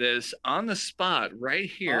modify this on the spot right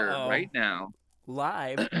here, Uh-oh. right now.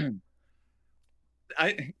 Live.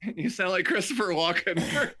 You sound like Christopher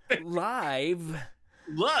Walken. Live.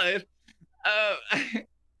 Live.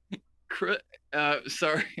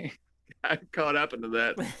 Sorry, I caught up into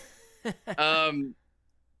that.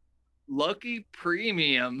 Lucky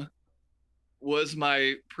Premium was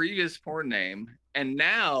my previous porn name, and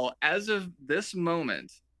now, as of this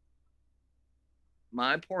moment,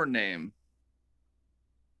 my porn name,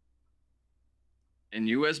 and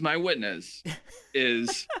you as my witness,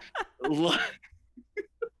 is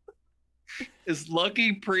is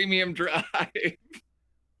Lucky Premium Drive.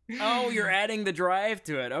 Oh, you're adding the drive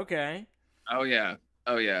to it. Okay. Oh yeah.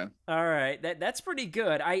 Oh yeah. All right. That's pretty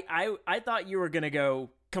good. I thought you were gonna go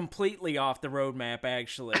completely off the roadmap,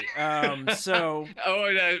 actually. So. Oh,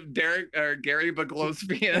 and Derek or Gary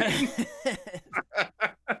Baglospian.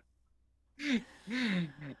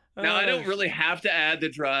 Now I don't really have to add the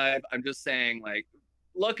drive. I'm just saying, like,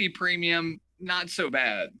 Lucky Premium, not so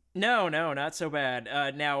bad. No, not so bad.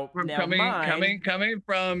 Now Coming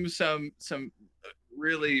from some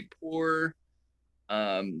really poor,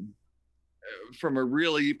 from a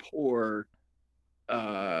really poor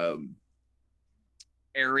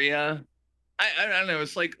area. I don't know.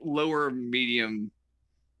 It's like lower medium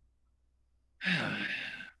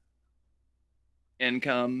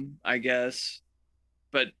income, I guess.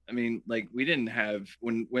 But I mean, like, we didn't have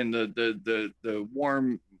when the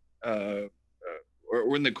warm or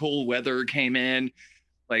when the cold weather came in,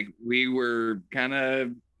 like, we were kind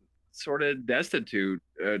of sort of destitute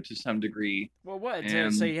to some degree. Well, what?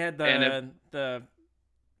 And- So you had and the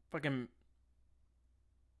fucking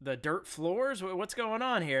the dirt floors. What's going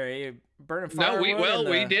on here? Are you burning No, firewood?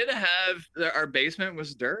 we did have our basement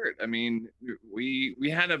was dirt. I mean, we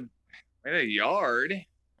had a yard.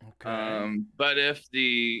 Okay. But if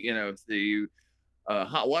the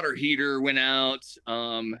hot water heater went out,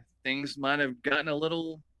 things might have gotten a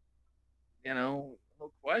little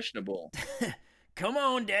questionable. Come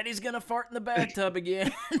on, Daddy's gonna fart in the bathtub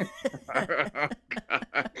again. Oh,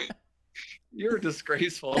 God. You're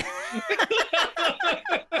disgraceful.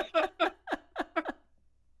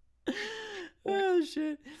 Oh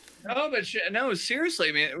shit. No,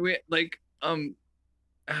 seriously, man.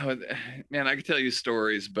 Oh, man, I could tell you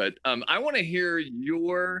stories, but I want to hear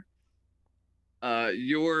your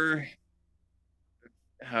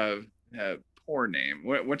porn name.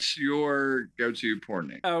 What's your go-to porn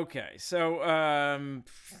name? Okay, so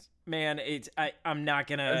Man, I'm not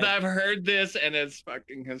gonna. I've heard this, and it's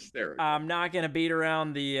fucking hysterical. I'm not gonna beat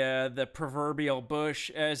around the proverbial bush,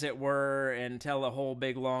 as it were, and tell a whole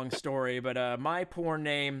big long story. But my porn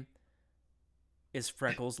name is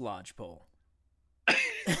Freckles Lodgepole.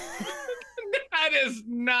 That is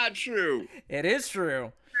not true. It is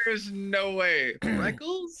true. There's no way.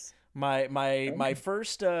 Freckles? My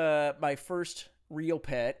first real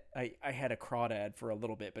pet, I had a crawdad for a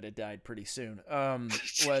little bit, but it died pretty soon.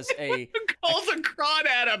 Was a calls a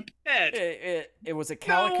crawdad a pet. It was a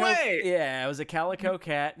calico. No way. Yeah, it was a calico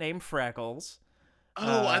cat named Freckles.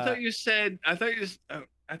 Oh, I thought you said.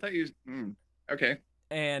 Okay.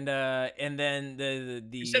 And then the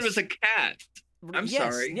You said it was a cat. I'm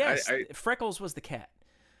sorry. Yes, Freckles was the cat.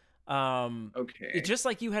 Okay. It's just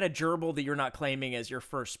like you had a gerbil that you're not claiming as your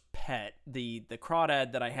first pet. The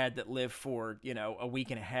crawdad that I had that lived for, a week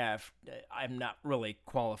and a half, I'm not really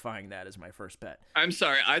qualifying that as my first pet. I'm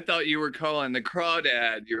sorry. I thought you were calling the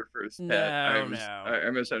crawdad your first pet. No. I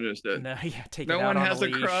misunderstood. No, yeah, take No it out one on has a a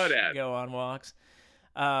leash, crawdad. go on walks.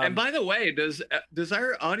 And by the way, does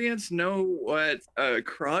our audience know what a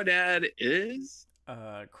crawdad is?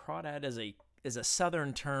 Crawdad is a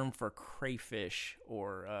southern term for crayfish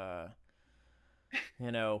or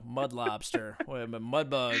mud lobster, mud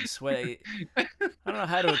bugs. Wait, I don't know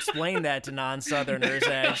how to explain that to non-southerners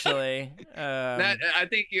actually. I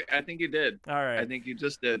think you did. All right. I think you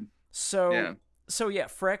just did. So yeah,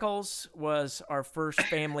 Freckles was our first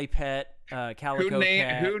family pet, calico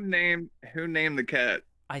cat. Who named the cat?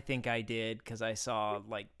 I think I did because I saw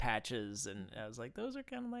like patches and I was like, those are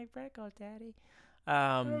kind of like Freckles, Daddy.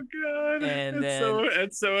 Oh God! And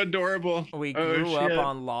it's so adorable. We grew up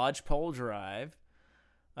on Lodgepole Drive,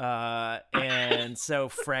 and so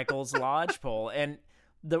Freckles Lodgepole, and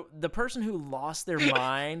the person who lost their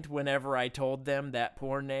mind whenever I told them that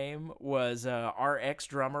porn name was our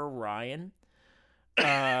ex-drummer Ryan.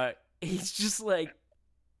 He's just like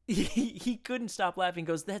he couldn't stop laughing. He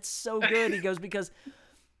goes, "That's so good." He goes, because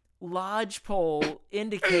lodgepole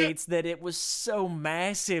indicates that it was so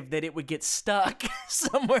massive that it would get stuck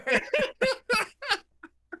somewhere.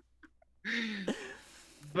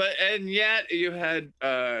 And yet you had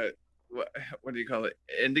what do you call it?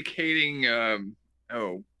 Indicating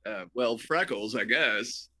freckles, I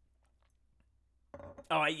guess.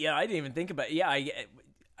 Oh, I didn't even think about it. Yeah,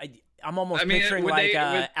 I'm almost picturing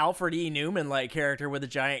Alfred E. Newman like character with a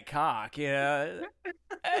giant cock.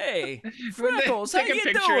 Hey, Freckles, how you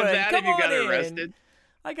doing? Come on in. Arrested?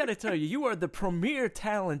 I gotta tell you, you are the premier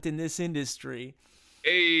talent in this industry.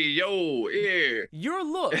 Hey, yo, yeah. Your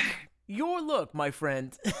look, my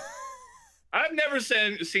friend. I've never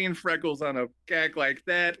seen Freckles on a cack like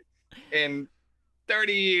that in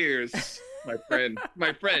 30 years, my friend.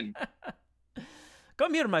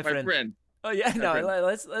 Come here, my friend. Oh yeah, no.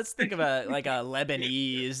 Let's think about like a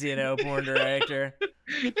Lebanese, porn director.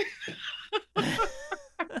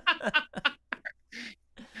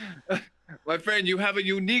 My friend, you have a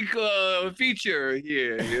unique feature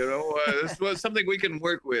here. This was something we can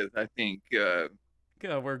work with. I think.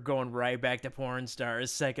 We're going right back to porn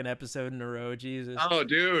stars. Second episode in a row. Jesus. Oh,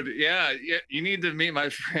 dude, yeah. You need to meet my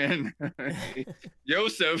friend,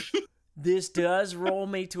 Joseph. This does roll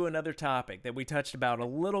me to another topic that we touched about a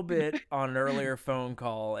little bit on an earlier phone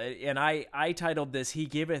call. And I titled this, He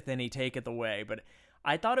Giveth and He Taketh Away. But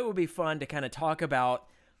I thought it would be fun to kind of talk about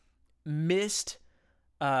missed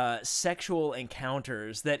sexual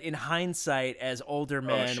encounters that in hindsight, as older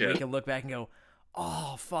men, we can look back and go,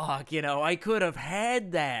 oh, fuck, I could have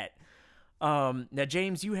had that. Now,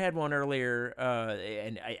 James, you had one earlier,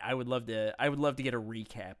 and I would love to get a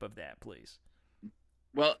recap of that, please.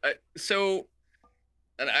 Well,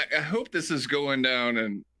 and I hope this is going down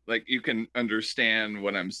and like you can understand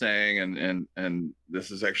what I'm saying, and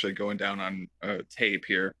this is actually going down on tape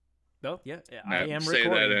here. Oh yeah, I am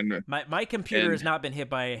recording. That my computer has not been hit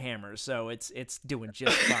by a hammer, so it's doing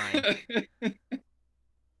just fine.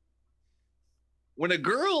 When a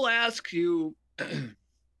girl asks you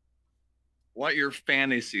what your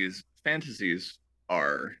fantasies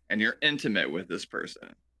are, and you're intimate with this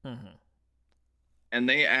person. Mm-hmm. And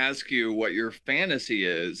they ask you what your fantasy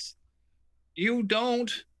is, you don't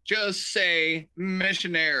just say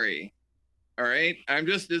missionary. All right?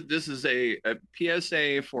 This is a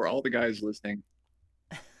PSA for all the guys listening.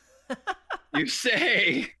 You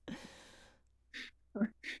say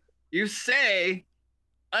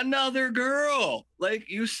another girl. Like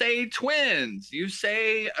you say twins. You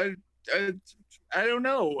say I don't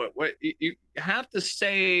know what you have to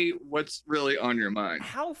say what's really on your mind.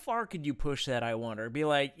 How far could you push that? I wonder. Be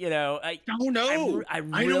like, I don't know. I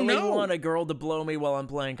really want a girl to blow me while I'm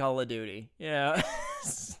playing Call of Duty. Yeah.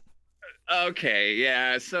 Okay,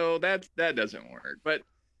 yeah. So that doesn't work. But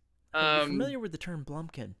Are you familiar with the term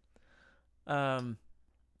Blumpkin?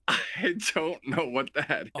 I don't know what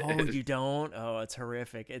that is. Oh, you don't? Oh, it's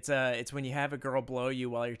horrific. It's when you have a girl blow you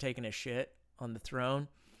while you're taking a shit on the throne.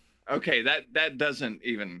 Okay, that doesn't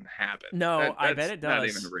even happen. No, I bet it does. Not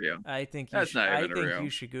even real. I think That's not even think real. you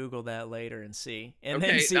should Google that later and see, and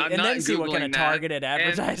Okay, then see, I'm and not then see what kind of Googling that. targeted And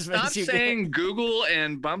advertisements stop you saying get. Google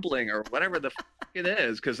and bumbling or whatever the f- it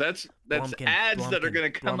is, because that's Blumpkin, ads that are Blumpkin,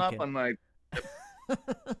 going to come up Blumpkin. on my.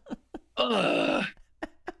 Ugh.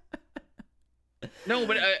 No,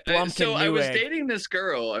 but so I was Newegg. dating this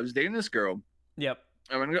girl. Yep.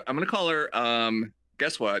 I'm gonna call her.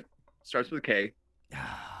 Guess what? Starts with a K.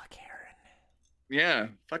 Ah, Karen. Yeah,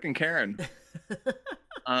 fucking Karen.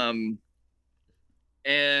 And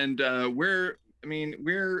we're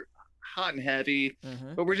hot and heavy,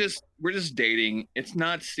 Mhm. but we're just dating. It's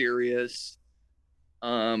not serious.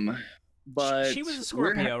 But She was a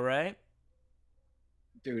Scorpio, right?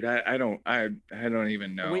 dude, I don't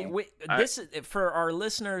even know. This is for our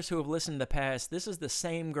listeners who have listened to the past. This is the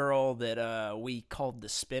same girl that we called the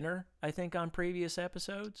Spinner, I think, on previous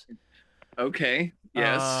episodes. Okay.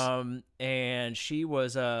 Yes. And she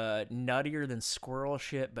was nuttier than squirrel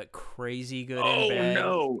shit, but crazy good in Oh bed.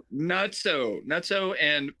 no, not so,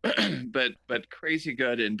 and but crazy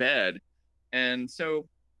good in bed, and so,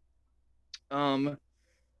 oh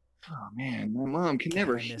man, my mom can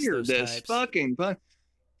never I miss hear those this types. fucking but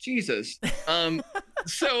Jesus,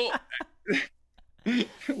 so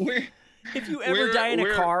we're If you ever We're- die in a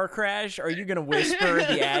we're- car crash, are you gonna whisper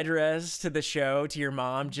the address to the show to your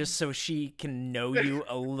mom just so she can know you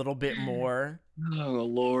a little bit more? oh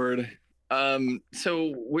Lord,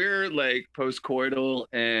 so we're like postcoital,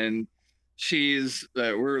 and she's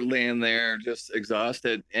we're laying there just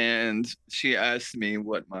exhausted, and she asked me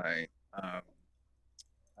what my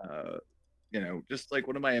just like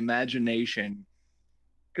what my imagination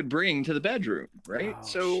could bring to the bedroom, right? Oh,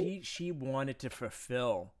 So she wanted to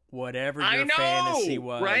fulfill whatever I your know, fantasy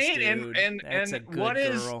was, right? dude. And That's a good what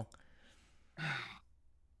is- girl.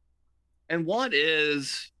 and what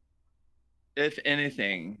is, if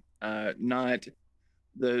anything, not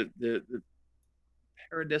the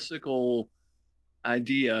paradisical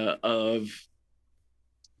idea of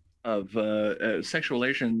sexual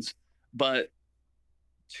relations, but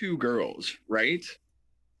two girls, right?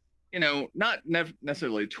 Not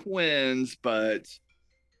necessarily twins, but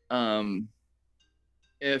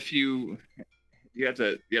if you have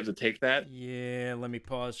to take that. Yeah, let me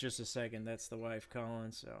pause just a second. That's the wife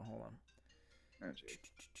calling, so hold on. Oh, geez.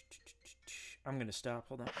 I'm gonna stop.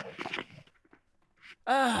 Hold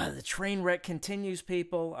on. The train wreck continues,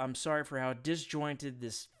 people. I'm sorry for how disjointed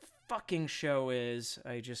this fucking show is.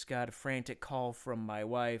 I just got a frantic call from my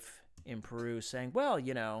wife in Peru saying, well,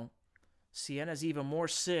 Sienna's even more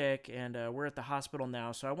sick, and we're at the hospital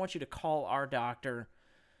now, so I want you to call our doctor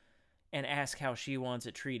and ask how she wants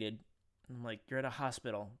it treated. I'm like, you're at a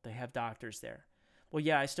hospital. They have doctors there. Well,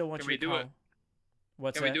 yeah, I still want Can you we to do call. it?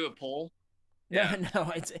 What's Can we that? do a poll? No, Yeah.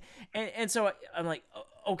 no, it's and so I'm like,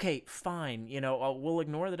 okay, fine, we'll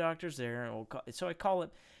ignore the doctors there, and we'll call. So I call it,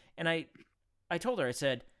 and I told her, I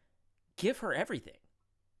said, give her everything,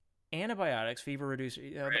 antibiotics, fever reducer,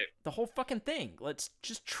 Right. the whole fucking thing. Let's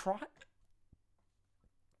just try.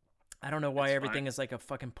 I don't know why It's everything fine. is like a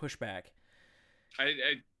fucking pushback. I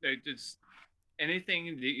just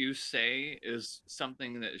anything that you say is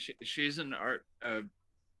something that she's an art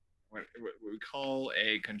what we call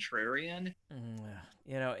a contrarian.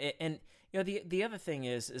 And the other thing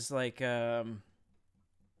is like Even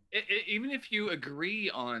if you agree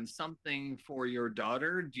on something for your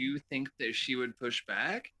daughter, do you think that she would push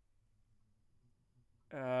back?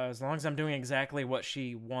 as long as I'm doing exactly what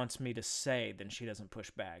she wants me to say, then she doesn't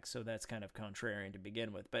push back. So that's kind of contrarian to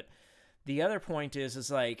begin with. But the other point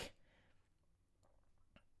is like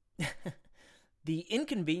the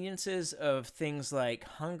inconveniences of things like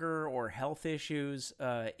hunger or health issues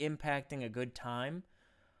impacting a good time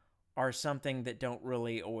are something that don't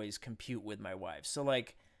really always compute with my wife. So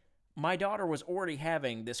like my daughter was already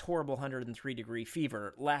having this horrible 103-degree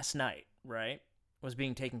fever last night, right? Was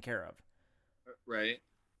being taken care of. Right.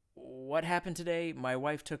 What happened today? My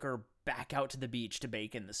wife took her back out to the beach to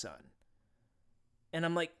bake in the sun. And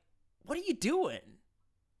I'm like, what are you doing?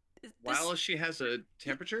 While she has a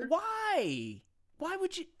temperature? Why? Why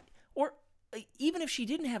would you? Or even if she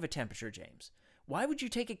didn't have a temperature, James, why would you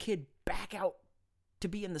take a kid back out to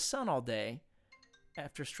be in the sun all day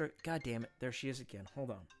after God damn it. There she is again.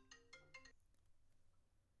 Hold on.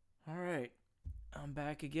 All right. I'm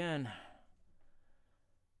back again.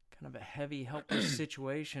 Kind of a heavy, helpless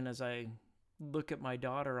situation as I, look at my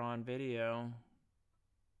daughter on video,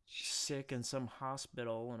 sick in some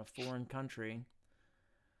hospital in a foreign country.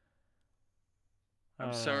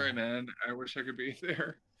 I'm sorry, man. I wish I could be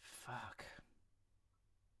there. Fuck.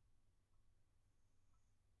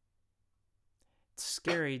 It's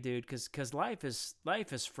scary, dude, because life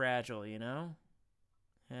is fragile, you know?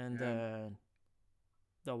 And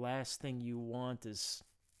the last thing you want is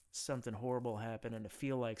something horrible happen and to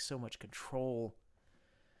feel like so much control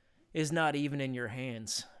is not even in your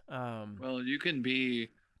hands. Well, you can be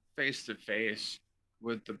face to face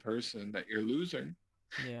with the person that you're losing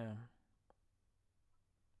Yeah.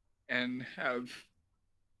 and have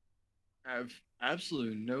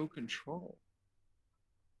absolutely no control.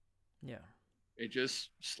 Yeah. It just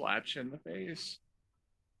slaps you in the face.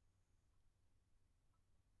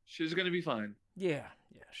 She's gonna be fine. Yeah,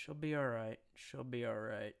 she'll be all right. She'll be all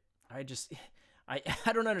right. I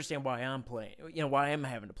don't understand why I'm playing, why I'm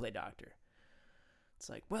having to play doctor. It's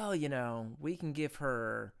like, well, we can give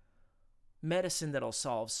her medicine that'll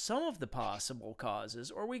solve some of the possible causes,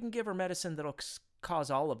 or we can give her medicine that'll cause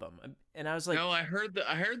all of them. And I was like, No, I heard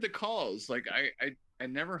the calls. Like I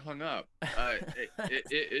never hung up.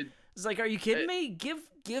 It's like, are you kidding me? Give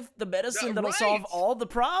the medicine that'll right. solve all the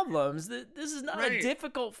problems. This is not a Right.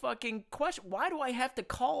 difficult fucking question. Why do I have to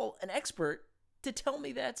call an expert to tell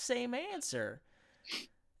me that same answer?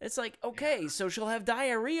 It's like, okay, so she'll have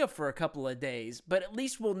diarrhea for a couple of days, but at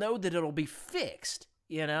least we'll know that it'll be fixed,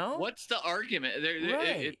 What's the argument?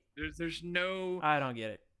 Right. There's no I don't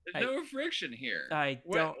get it. there's no friction here. I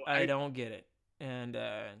don't get it. And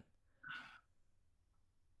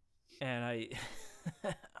I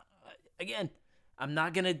again, I'm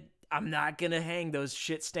not gonna hang those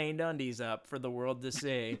shit-stained undies up for the world to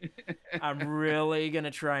see. I'm really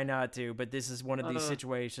gonna try not to, but this is one of these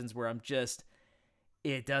situations where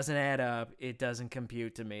it doesn't add up, it doesn't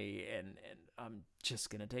compute to me, and I'm just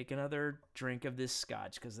gonna take another drink of this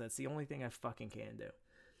scotch because that's the only thing I fucking can do.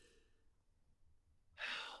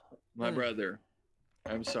 My brother,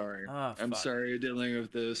 I'm sorry. Oh, I'm fuck. sorry you're dealing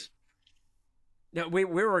with this. No, we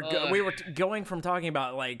were going from talking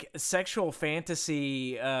about like sexual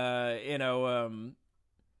fantasy, And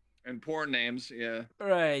porn names, yeah.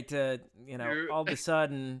 right, all of a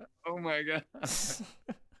sudden, Oh my god.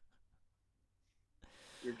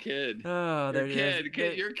 Your kid. oh,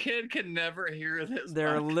 Your kid can never hear this. there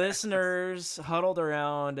are podcast. listeners huddled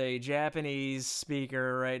around a Japanese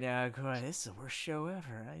speaker right now going, this is the worst show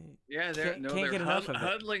ever. Yeah, Can't they're get enough of it.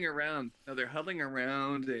 huddling around. No, they're huddling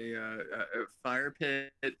around a fire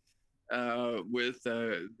pit with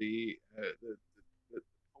the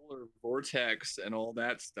polar vortex and all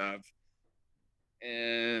that stuff,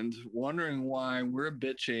 and wondering why we're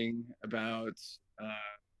bitching about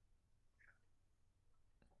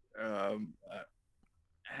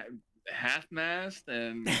half mast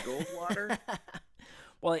and Goldwater.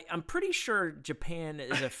 Well, I'm pretty sure Japan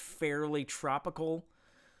is a fairly tropical.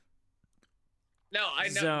 No, I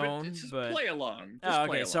know, Zone, but just but- play along. Just Oh,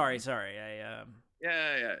 play okay. along. Sorry.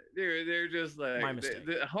 Yeah. They're just like My mistake.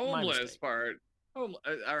 the homeless mistake. part.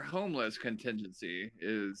 Our homeless contingency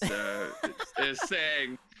is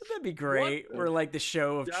saying, That'd be great. What the- We're like the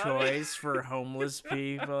show of Dummy. choice for homeless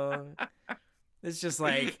people. It's just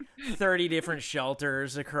like 30 different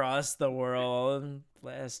shelters across the world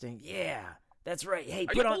blasting. Yeah, that's right. Hey, Are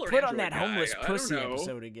put you on Polar put on Android that homeless guy? I don't pussy know.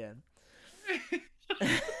 episode again.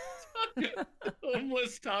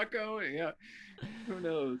 homeless taco. Yeah, who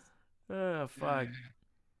knows? Oh fuck.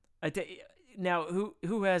 Now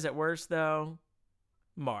who has it worse though?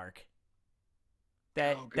 Mark.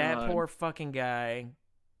 That Oh, that God. poor fucking guy.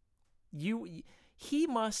 He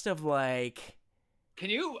must have like. Can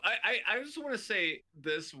you? I just want to say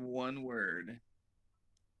this one word.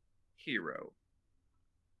 Hero.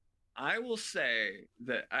 I will say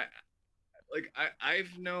that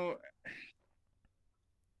I've known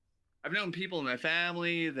people in my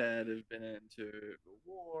family that have been into the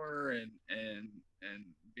war and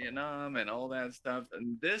Vietnam and all that stuff,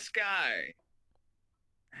 and this guy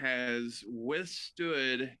has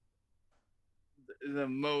withstood the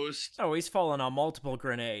most. Oh, he's fallen on multiple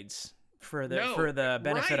grenades for the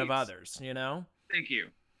benefit of right. others, you know? Thank you.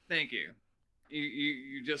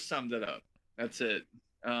 You just summed it up. That's it.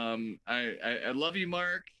 I love you,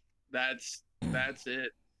 Mark. That's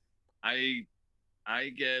it. I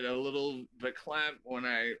get a little verklempt when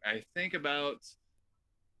I think about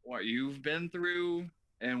what you've been through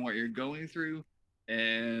and what you're going through,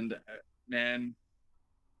 and man,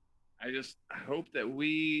 I just hope that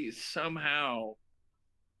we somehow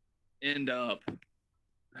end up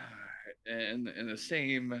in the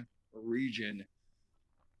same region,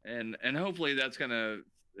 and hopefully that's gonna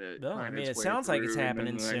No, I find mean, its it way sounds like it's through, and then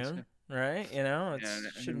happening the next- soon, right? You know, it and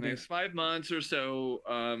in shouldn't the be. next 5 months or so,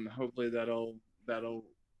 hopefully that'll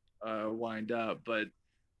wind up. But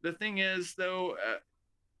the thing is, though,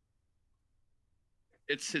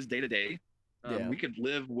 it's his day to day. Yeah. We could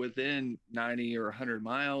live within 90 or 100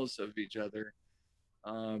 miles of each other,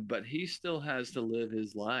 but he still has to live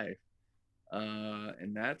his life,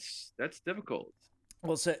 and that's difficult.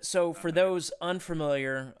 Well, so for those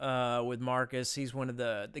unfamiliar with Marcus, he's one of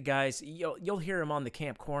the guys. You'll hear him on the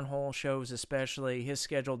Camp Cornhole shows, especially. His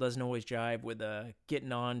schedule doesn't always jive with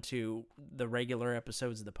getting on to the regular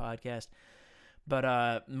episodes of the podcast.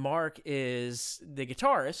 But Mark is the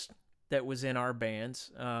guitarist that was in our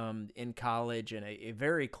bands in college, and a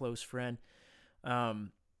very close friend.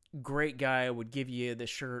 Great guy, would give you the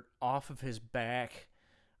shirt off of his back.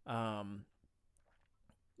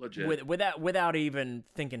 Legit. Without even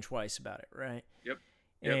thinking twice about it, right? Yep.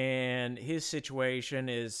 And his situation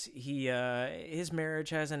is his marriage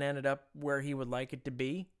hasn't ended up where he would like it to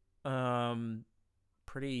be.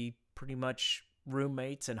 Pretty much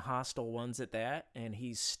roommates and hostile ones at that, and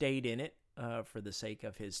he's stayed in it for the sake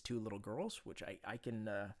of his two little girls, which I can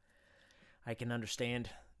understand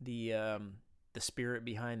the spirit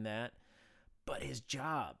behind that. But his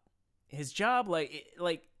job,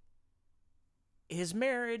 like his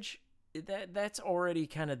marriage, that's already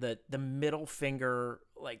kind of the middle finger,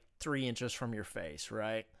 like 3 inches from your face,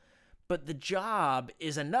 right? But the job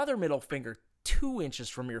is another middle finger 2 inches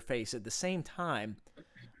from your face at the same time.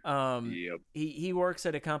 Yep. He works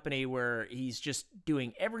at a company where he's just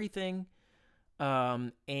doing everything,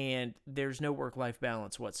 and there's no work-life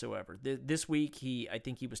balance whatsoever. This week, I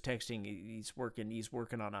think he was texting. He's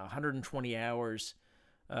working on 120 hours.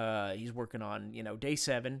 He's working on, day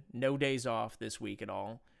 7, no days off this week at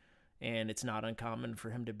all. And it's not uncommon for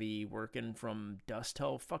him to be working from dusk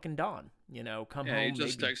till fucking dawn, come home. He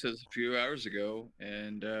just texted us a few hours ago,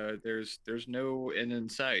 and there's no end in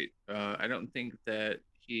sight. I don't think that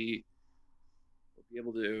he will be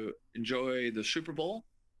able to enjoy the Super Bowl.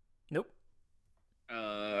 Nope.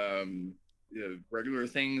 Regular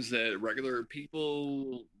things that regular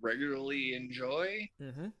people regularly enjoy.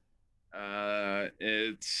 Mm-hmm. I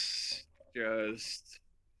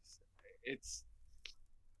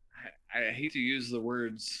hate to use the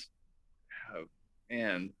words,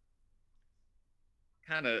 and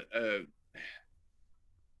kind of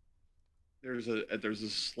there's a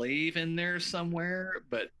slave in there somewhere,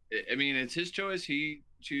 but I mean, it's his choice. He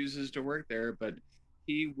chooses to work there, but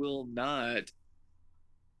he will not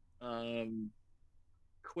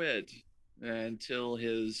quit until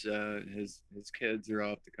his kids are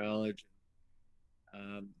off to college.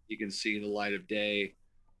 He can see the light of day,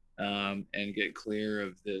 and get clear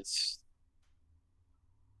of this.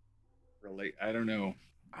 Really, I don't know.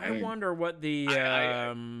 I wonder what the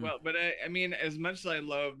but I mean, as much as I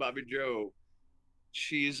love Bobby Joe,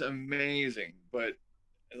 she's amazing, but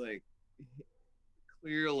like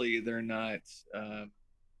clearly they're not.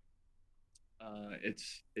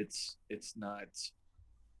 It's not.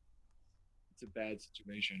 It's a bad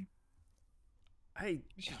situation.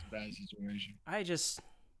 It's just a bad situation. I just,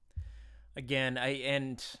 again,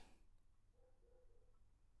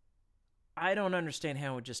 I don't understand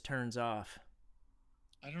how it just turns off.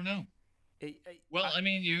 I don't know. I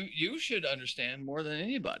mean, you should understand more than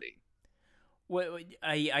anybody. Well,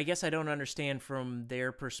 I guess I don't understand from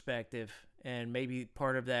their perspective, and maybe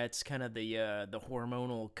part of that's kind of the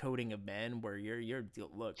hormonal coding of men, where you're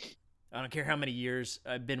look, I don't care how many years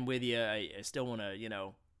I've been with you, I still want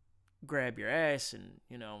to grab your ass and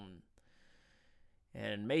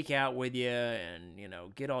and make out with you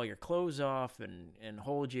and get all your clothes off and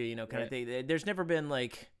hold you, kind of thing. There's never been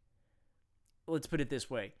let's put it this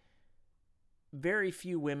way. Very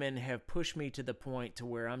few women have pushed me to the point to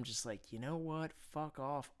where I'm just like, you know what? Fuck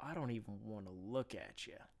off. I don't even want to look at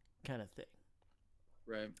you, kind of thing.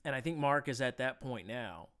 Right. And I think Mark is at that point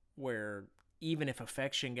now where even if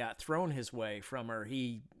affection got thrown his way from her,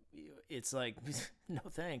 it's like, no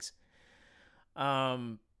thanks.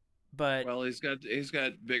 But he's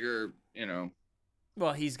got bigger,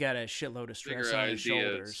 well, he's got a shitload of stress on his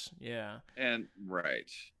shoulders. Yeah. And right.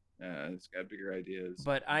 It's got bigger ideas.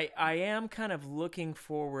 But I am kind of looking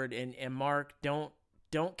forward, and Mark, don't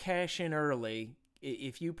cash in early.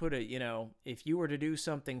 If you if you were to do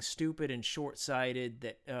something stupid and short-sighted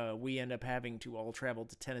that we end up having to all travel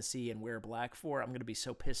to Tennessee and wear black for, I'm going to be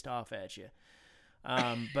so pissed off at you.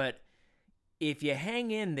 But if you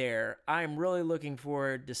hang in there, I'm really looking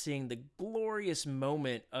forward to seeing the glorious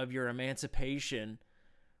moment of your emancipation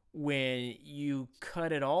when you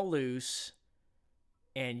cut it all loose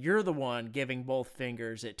and you're the one giving both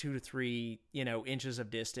fingers at 2 to 3, inches of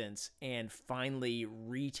distance, and finally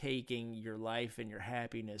retaking your life and your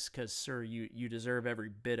happiness, because, sir, you deserve every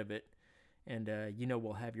bit of it. And,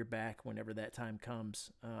 we'll have your back whenever that time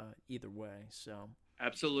comes, either way. So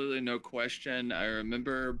Absolutely, no question. I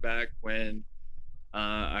remember back when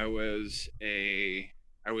I was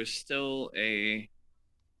still a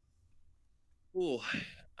ooh,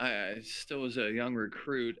 I still was a young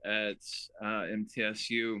recruit at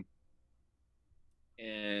MTSU,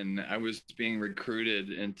 and I was being recruited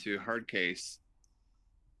into Hardcase,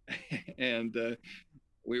 and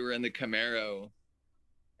we were in the Camaro,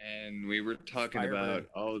 and we were talking about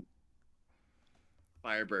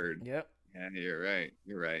Firebird. Yep. Yeah, you're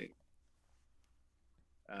right.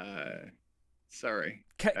 Sorry.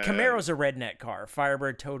 Camaro's a redneck car.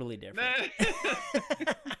 Firebird, totally different.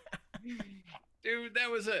 Dude, that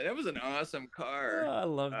was an awesome car. Oh, I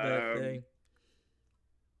love that thing.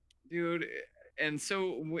 Dude, and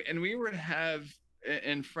so we would have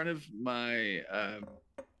in front of my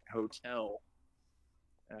hotel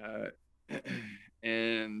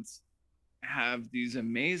and have these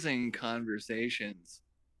amazing conversations.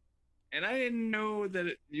 And I didn't know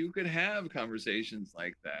that you could have conversations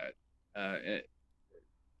like that at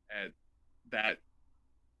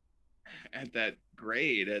that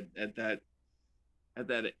grade, at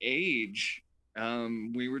that age.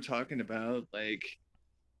 We were talking about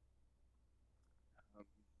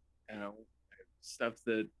stuff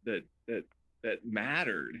that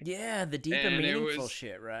mattered. Yeah, the deep and meaningful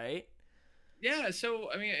shit, right? Yeah,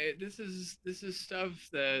 so I mean, this is stuff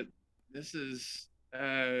that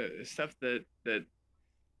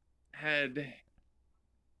had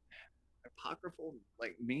apocryphal,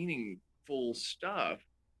 meaningful stuff,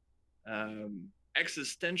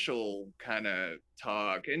 existential kind of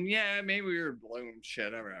talk, and yeah, maybe we were blowing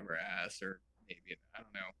shit over our ass, or maybe I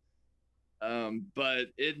don't know,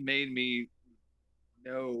 but it made me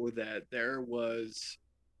know that there was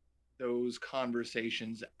those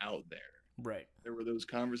conversations out there. Right. There were those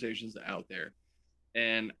conversations out there.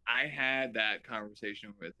 And I had that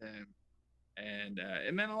conversation with him, and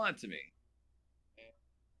it meant a lot to me.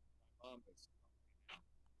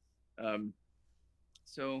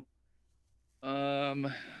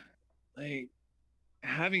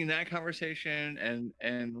 Having that conversation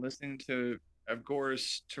and listening to, of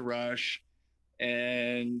course, to Rush,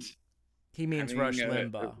 and he means Rush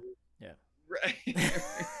Limbaugh. Yeah. Right.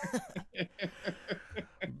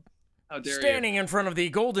 How dare Standing in front of the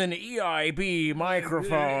golden EIB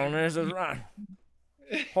microphone. This is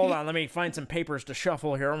hold on, let me find some papers to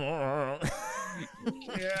shuffle here.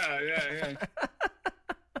 Yeah.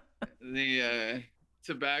 The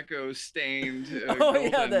tobacco stained.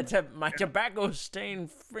 My tobacco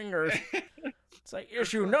stained fingers. It's like,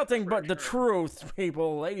 issue nothing but the truth,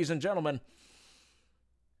 people, ladies and gentlemen.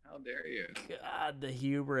 How dare you? God, the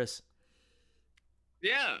hubris.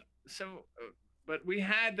 Yeah. So. But we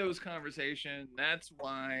had those conversations. That's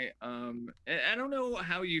why. And I don't know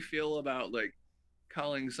how you feel about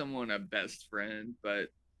calling someone a best friend,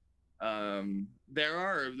 but there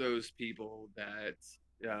are those people that.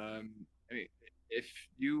 I mean, if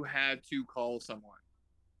you had to call someone,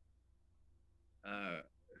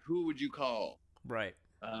 who would you call? Right.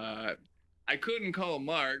 I couldn't call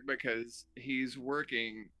Mark because he's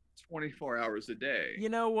working 24 hours a day. You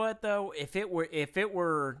know what though? If it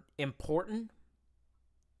were important,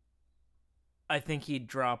 I think he'd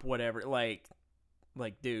drop whatever. Like,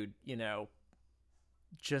 dude,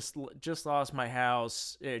 just lost my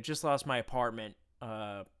house, just lost my apartment.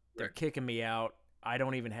 They're kicking me out. I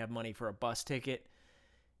don't even have money for a bus ticket.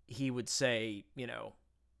 He would say,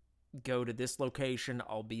 go to this location.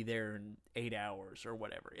 I'll be there in 8 hours or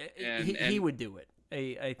whatever. He would do it.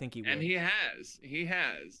 I think he would. And he has.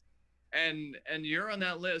 And you're on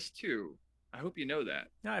that list too. I hope you know that.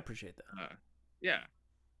 No, I appreciate that. Yeah.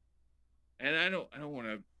 And I don't want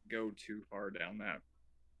to go too far down that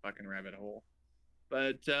fucking rabbit hole,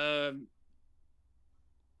 but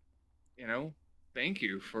thank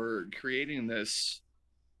you for creating this.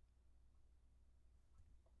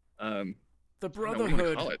 The What Brotherhood. do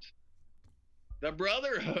we call it? The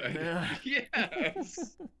Brotherhood. Yeah.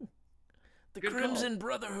 Yes. The Good Crimson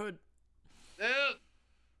Brotherhood.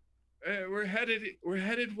 We're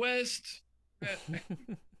headed west.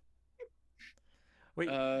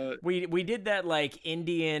 We did that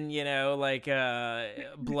Indian,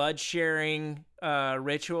 blood sharing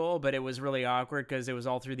ritual, but it was really awkward because it was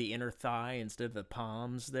all through the inner thigh instead of the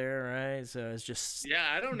palms there, right? So it's just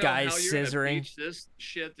I don't know guys how you're scissoring. gonna piece this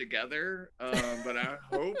shit together, but I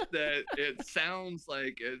hope that it sounds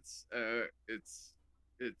like it's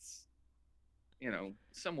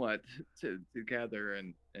somewhat together,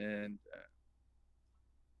 and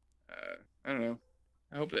I don't know.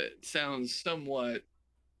 I hope it sounds somewhat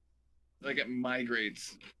like it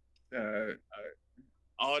migrates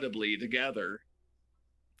audibly together.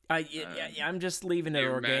 I'm just leaving it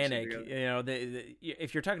you're matching organic. together. You know,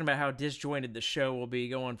 if you're talking about how disjointed the show will be,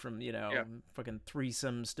 going from Yeah. fucking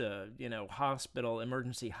threesomes to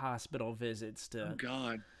emergency hospital visits to Oh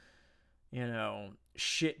God.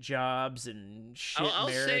 Shit jobs and shit I'll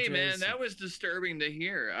say, man, marriages. that was disturbing to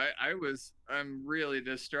hear. I'm really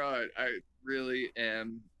distraught. I really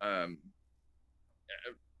am.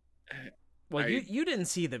 Well, I- you didn't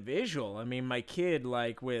see the visual. I mean, my kid,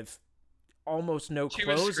 like, with almost no She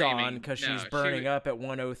was clothes on screaming. because No, she's she burning was- up at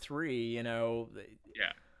 103.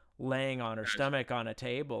 Yeah. Laying on her Gotcha. stomach on a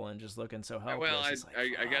table and just looking so helpless. Well, It's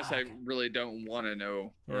like, I guess I fuck. really don't want to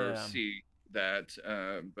know or Yeah. see that.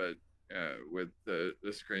 But with the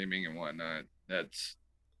screaming and whatnot, that's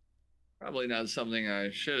probably not something I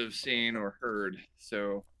should have seen or heard.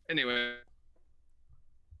 So anyway,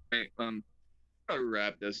 I'll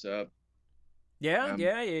wrap this up. Yeah,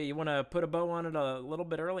 you want to put a bow on it a little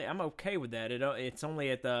bit early? I'm okay with that. It's only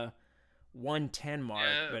at the 110 mark,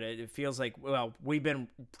 Yeah. but it feels like, well, we've been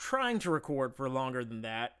trying to record for longer than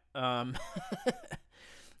that.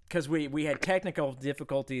 Because we had technical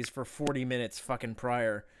difficulties for 40 minutes fucking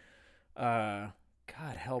prior. God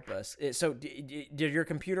help us. So did your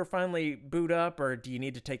computer finally boot up, or do you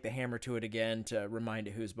need to take the hammer to it again to remind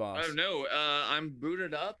it who's boss? I don't know. I'm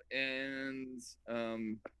booted up, and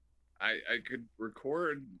I could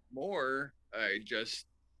record more. I just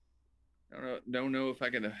don't know if I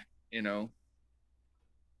can get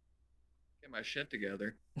my shit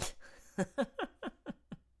together.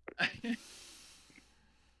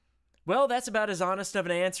 Well, that's about as honest of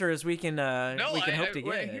an answer as we can No, hope to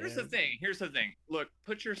well, get. Here's the thing. Look,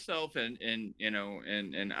 put yourself in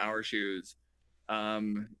our shoes.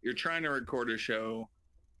 You're trying to record a show.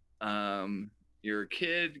 Your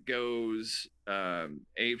kid goes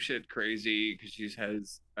apeshit crazy because she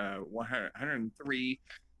has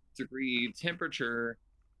 103-degree temperature,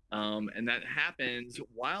 and that happens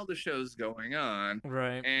while the show's going on.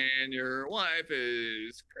 Right. And your wife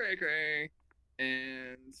is cray cray,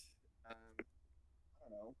 and I don't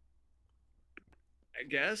know. I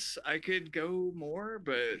guess I could go more,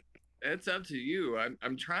 but it's up to you.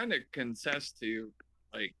 I'm trying to concess to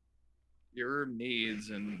like your needs,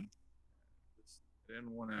 and just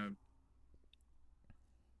didn't want to.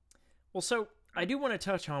 Well, so I do want to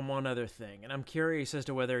touch on one other thing, and I'm curious as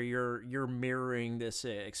to whether you're mirroring this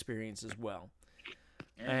experience as well.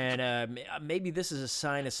 And maybe this is a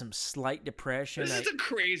sign of some slight depression. This is a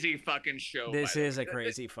crazy fucking show. This by the is way. a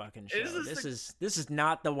crazy fucking show. This This is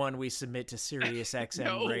not the one we submit to Sirius XM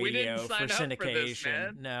No, we radio didn't for sign up for this, syndication.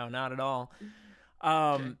 man. No, not at all.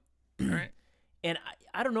 All right. And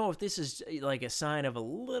I don't know if this is like a sign of a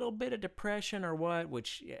little bit of depression or what,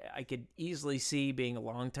 which I could easily see being a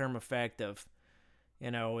long-term effect of,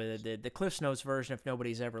 the Cliff's Notes version, if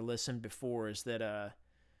nobody's ever listened before, is that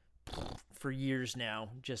for years now,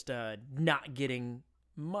 just not getting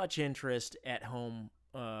much interest at home,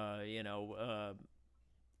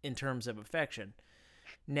 in terms of affection.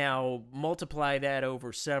 Now, multiply that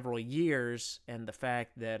over several years, and the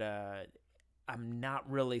fact that I'm not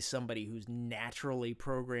really somebody who's naturally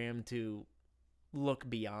programmed to look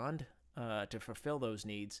beyond to fulfill those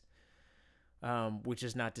needs, which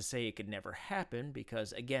is not to say it could never happen,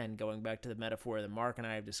 because, again, going back to the metaphor that Mark and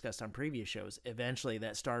I have discussed on previous shows, eventually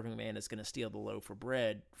that starving man is going to steal the loaf of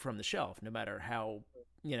bread from the shelf, no matter how,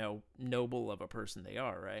 noble of a person they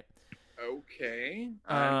are, right? Okay.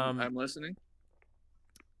 I'm listening.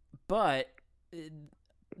 But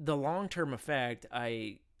the long-term effect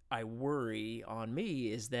I worry on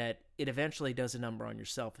me is that it eventually does a number on your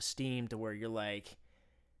self-esteem to where you're like,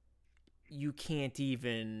 you can't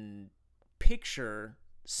even picture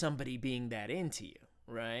somebody being that into you,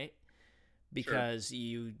 right? Because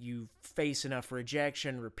you face enough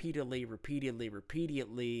rejection repeatedly,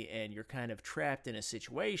 and you're kind of trapped in a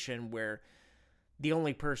situation where the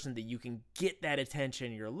only person that you can get that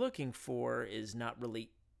attention you're looking for is not really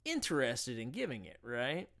interested in giving it,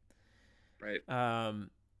 right? Right.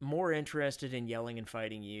 More interested in yelling and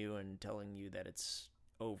fighting you and telling you that it's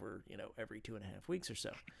over, every 2.5 weeks or so.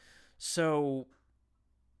 So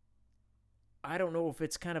I don't know if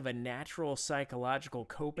it's kind of a natural psychological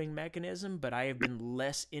coping mechanism, but I have been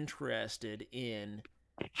less interested in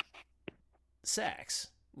sex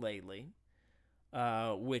lately,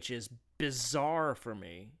 which is bizarre for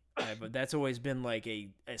me. But that's always been like a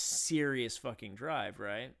serious fucking drive,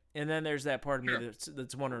 right? And then there's that part of me Sure.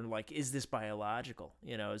 that's wondering, like, is this biological?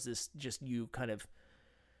 You know, is this just you kind of,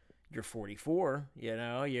 you're 44, you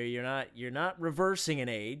know, you're not reversing an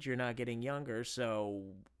age, you're not getting younger, so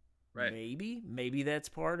Right. maybe that's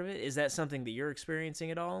part of it. Is that something that you're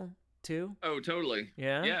experiencing at all too? Oh, totally.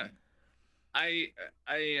 Yeah? Yeah.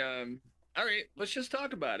 All right, let's just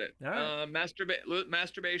talk about it. All right.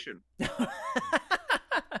 Masturbation.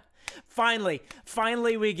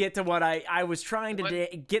 Finally we get to what I was trying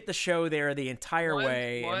to get the show there the entire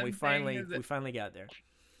way, and we one finally thing got there.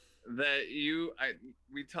 That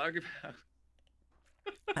we talk about.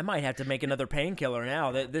 I might have to make another painkiller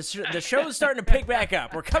now. That the show's starting to pick back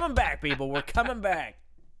up. We're coming back, people. We're coming back.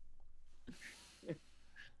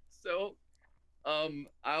 So,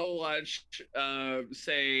 I'll watch,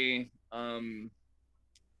 say, an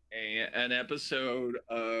episode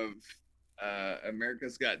of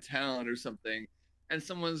America's Got Talent or something, and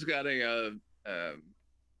someone's got a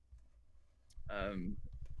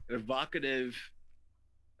evocative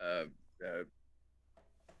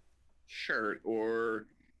shirt or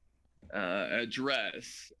a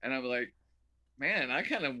dress, and I'm like, man, I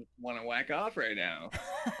kind of want to whack off right now.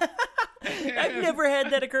 I've never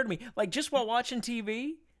had that occur to me. Like, just while watching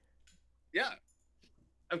TV? Yeah,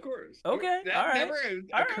 of course. Okay, That all right. never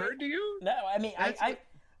All occurred right. to you? No, I mean,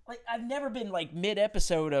 I've never been like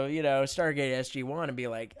mid-episode of, you know, Stargate SG-1 and be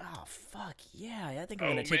like, oh fuck yeah, I think I'm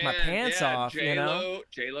gonna take my pants off, you know.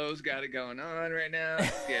 J-Lo's got it going on right now.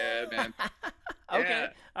 Yeah, man. Okay, Yeah.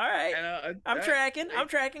 all right. And, I'm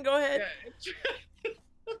tracking. Go ahead.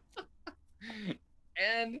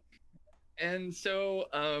 Yeah. and so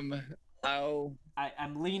I'm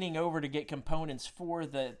leaning over to get components for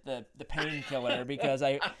the painkiller because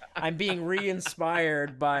I'm being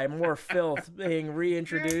re-inspired by more filth being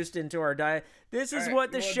reintroduced into our diet. This is All right,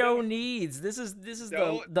 what the well, show don't- needs. This is the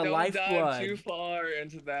don't dive lifeblood. too far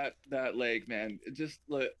into that lake, man. Just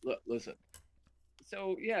listen.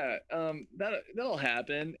 So yeah, that'll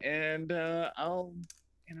happen, and I'll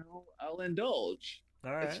indulge.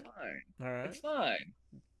 All right. It's fine. All right. It's fine.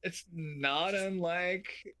 It's not unlike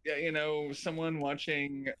someone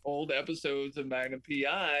watching old episodes of Magnum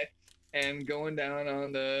PI and going down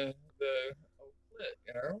on the clit,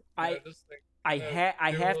 you know. Just think, I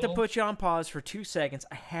have to little- put you on pause for 2 seconds.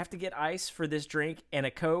 I have to get ice for this drink and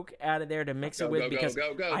a Coke out of there to mix it with because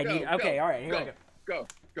I need. Okay, all right, here we go.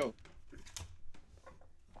 Go.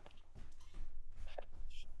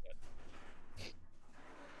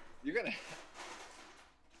 You're gonna.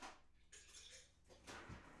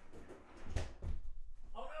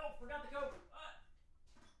 Oh no, forgot the Coke.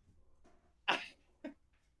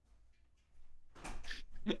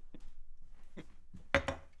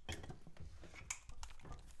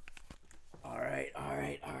 All right.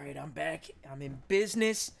 I'm back. I'm in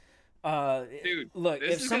business. Dude, look,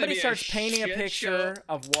 this if is somebody gonna be a starts painting a shit picture show.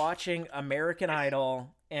 of watching American Idol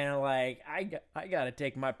and like I got to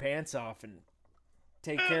take my pants off and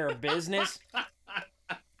take care of business,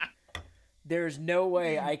 there's no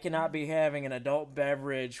way I cannot be having an adult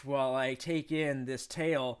beverage while I take in this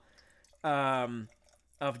tale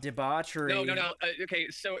of debauchery. No. Okay,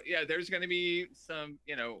 so yeah, there's gonna be some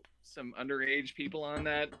underage people on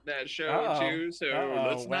that show Uh-oh. too. So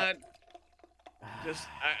let's Well- not.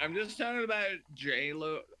 I'm just talking about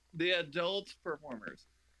J-Lo, the adult performers,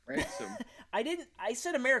 right? So I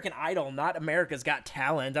said American Idol, not America's Got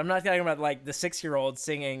Talent. I'm not talking about like the 6-year-old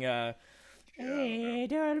singing Edelweiss,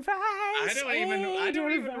 I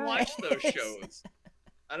don't even watch those Edelweiss. shows.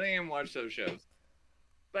 I don't even watch those shows.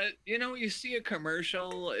 But you see a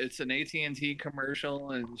commercial. It's an AT&T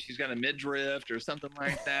commercial, and she's got a midriff or something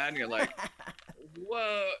like that, and you're like,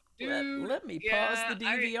 "Whoa, dude!" Let me yeah, pause the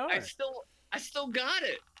DVR. I still got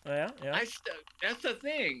it. Yeah. That's the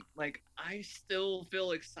thing. Like, I still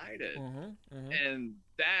feel excited, Mm-hmm. and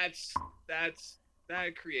that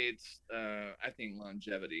creates, I think,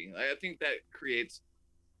 longevity. I think that creates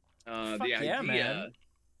the Fuck yeah, idea man.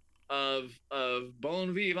 of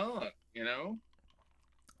bon vivant. You know.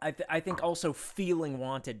 I think also feeling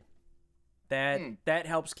wanted. That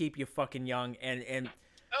helps keep you fucking young and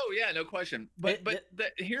Oh yeah, no question. But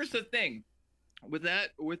here's the thing, with that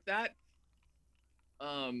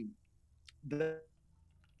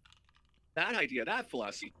that idea, that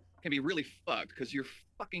philosophy can be really fucked because you're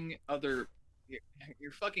fucking other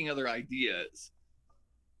ideas.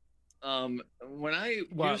 When I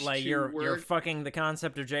what used like to you're work, fucking the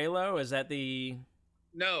concept of J-Lo? Is that the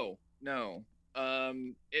no.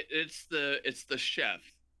 It's the chef.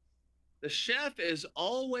 The chef is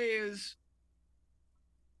always,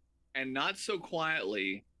 and not so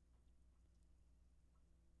quietly,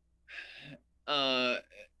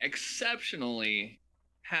 exceptionally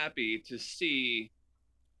happy to see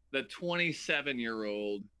the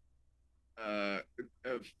 27-year-old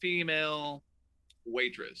female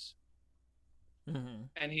waitress. Mm-hmm.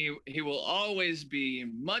 And he will always be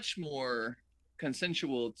much more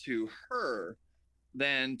consensual to her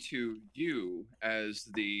than to you as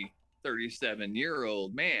the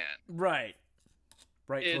 37-year-old man. Right.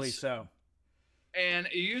 Rightfully It's- so. And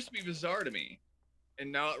it used to be bizarre to me,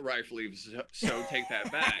 and not rightfully so. Take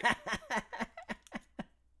that back.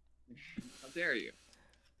 How dare you?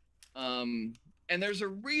 And there's a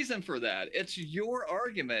reason for that. It's your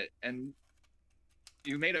argument, and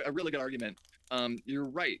you made a really good argument. You're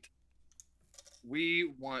right.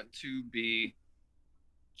 We want to be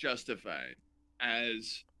justified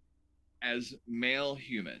as male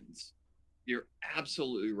humans. You're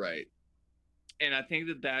absolutely right. And I think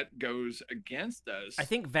that goes against us. I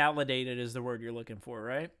think validated is the word you're looking for,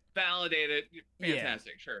 right? Validated, Yeah.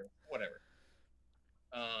 fantastic, sure, whatever.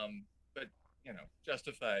 But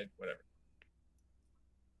justified, whatever.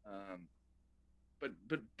 But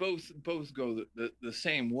both go the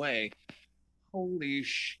same way. Holy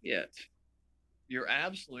shit! You're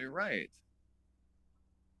absolutely right.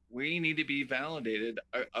 We need to be validated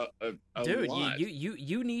a Dude, lot.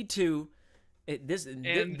 you need to.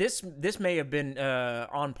 This may have been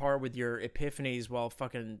on par with your epiphanies while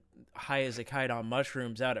fucking high as a kite on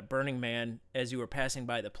mushrooms out at Burning Man as you were passing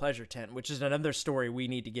by the pleasure tent, which is another story we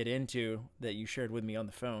need to get into that you shared with me on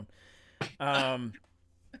the phone.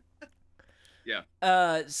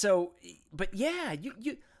 Yeah. So, but yeah,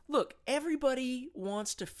 you look. Everybody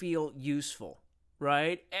wants to feel useful,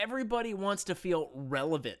 right? Everybody wants to feel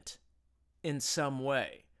relevant in some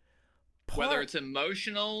way. Whether it's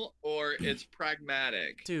emotional or it's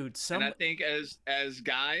pragmatic. Dude, And I think as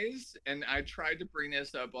guys, and I tried to bring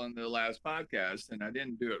this up on the last podcast, and I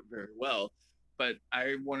didn't do it very well, but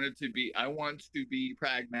I want to be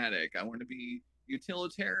pragmatic. I want to be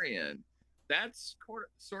utilitarian. That's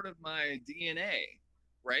sort of my DNA,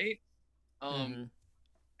 right?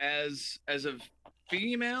 As a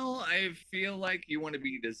female, I feel like you want to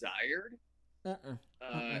be desired,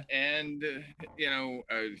 and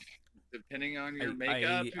depending on your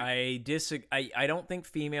makeup. I disagree. I don't think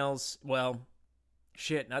females. Well,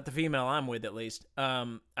 shit, not the female I'm with, at least.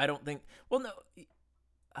 I don't think. Well, no.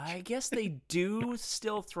 I guess they do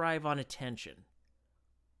still thrive on attention.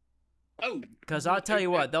 Oh, Because I'll tell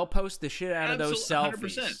you what, they'll post the shit out of those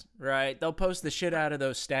selfies, 100%. right? They'll post the shit out of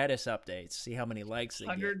those status updates. See how many likes they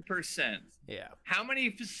get. 100%. Yeah. How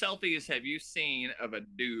many selfies have you seen of a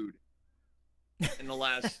dude in the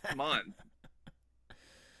last month?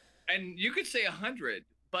 And you could say 100,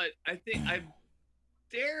 but I think I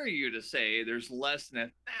dare you to say there's less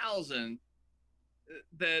than 1,000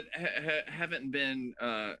 that haven't been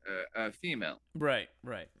a female. Right.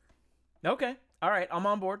 Okay. All right. I'm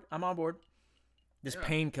on board. This Yeah.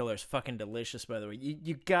 painkiller is fucking delicious, by the way.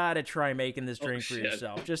 You gotta try making this drink for shit.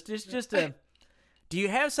 yourself. Just a. Do you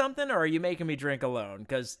have something, or are you making me drink alone?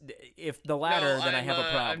 Because if the latter, then I have a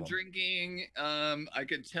problem. I'm drinking. I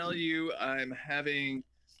could tell you, I'm having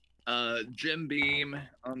Jim Beam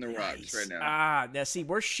on the rocks right now. Now see,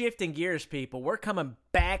 we're shifting gears, people. We're coming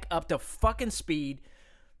back up to fucking speed.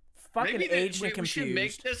 Fucking Maybe aged and we should confused.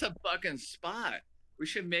 make this a fucking spot. We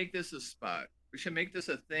should make this a spot. We should make this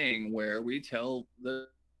a thing where we tell the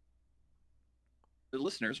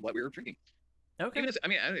listeners what we were drinking. Okay. Even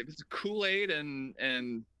if it's Kool-Aid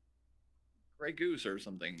and Grey Goose or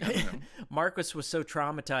something. I don't know. Marcus was so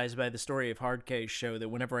traumatized by the story of Hardcase show that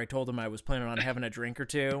whenever I told him I was planning on having a drink or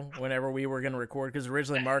two whenever we were going to record, because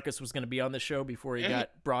originally Marcus was going to be on the show before he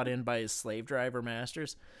got brought in by his slave driver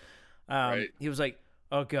masters. Right. He was like,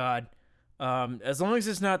 "Oh God, as long as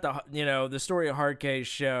it's not the story of Hardcase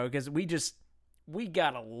show," because we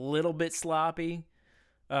got a little bit sloppy,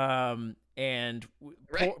 and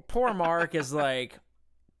poor Mark is like,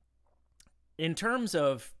 in terms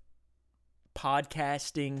of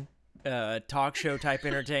podcasting, talk show type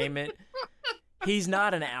entertainment, he's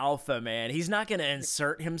not an alpha, man. He's not going to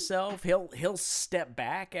insert himself. He'll step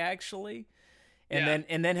back actually, and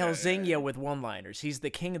then he'll zing you with one-liners. He's the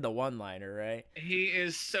king of the one-liner, right? He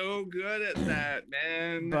is so good at that,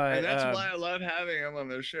 man. But, and that's why I love having him on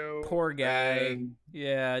the show. Poor guy. And-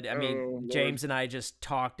 Yeah, I mean, Lord. James and I just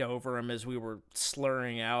talked over him as we were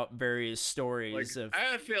slurring out various stories of.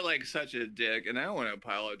 I feel like such a dick, and I want to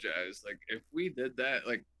apologize. Like, if we did that,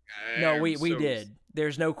 like, No, I'm we so- did.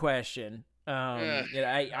 There's no question. Yeah,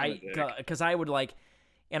 I I'm a dick. because I would like,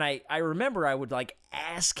 And I remember I would like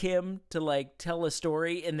ask him to like tell a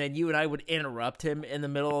story, and then you and I would interrupt him in the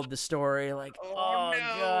middle of the story, like, oh no.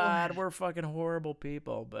 God, we're fucking horrible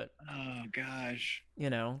people. But Oh gosh. you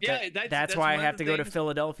know, Yeah, that's why I one of have the to go to things-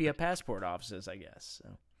 Philadelphia passport offices, I guess.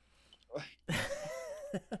 So.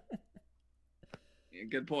 Yeah,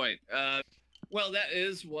 good point. Well, that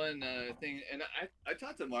is one thing, and I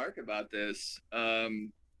talked to Mark about this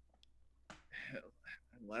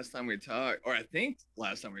last time we talked, or I think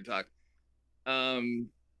last time we talked.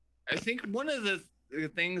 I think one of the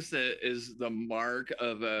things that is the mark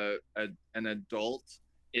of an adult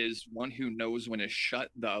is one who knows when to shut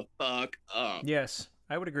the fuck up. Yes,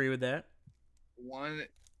 I would agree with that. One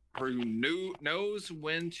who knows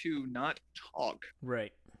when to not talk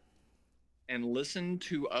Right. and listen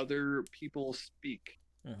to other people speak.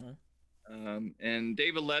 Mm-hmm. And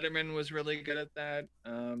David Letterman was really good at that.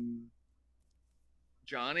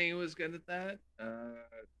 Johnny was good at that.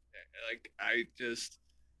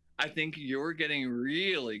 I think you're getting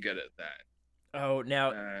really good at that. Oh,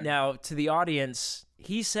 now to the audience,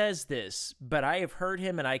 he says this, but I have heard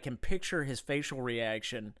him and I can picture his facial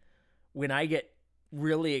reaction when I get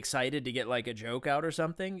really excited to get like a joke out or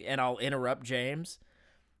something, and I'll interrupt James,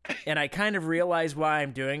 and I kind of realize why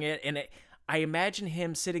I'm doing it, and I imagine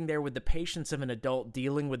him sitting there with the patience of an adult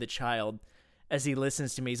dealing with a child as he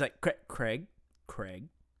listens to me. He's like, Craig.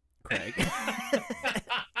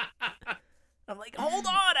 I'm like, hold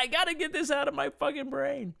on, I gotta get this out of my fucking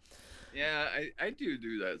brain. Yeah, I do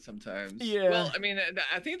that sometimes. Yeah. Well, I mean,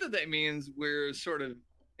 I think that means we're sort of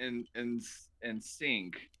in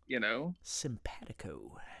sync, you know?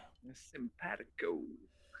 Simpatico. Simpatico.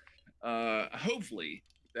 Hopefully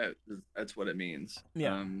that's what it means.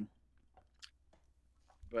 Yeah.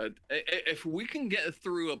 But if we can get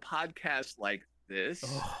through a podcast like this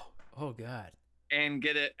Oh God. and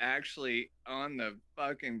get it actually on the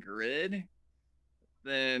fucking grid,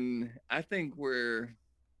 then I think we're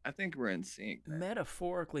in sync. Man.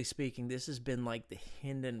 Metaphorically speaking, this has been like the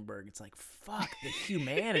Hindenburg. It's like, fuck the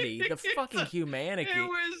humanity, the fucking humanity.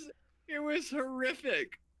 It was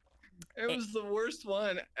horrific. It was the worst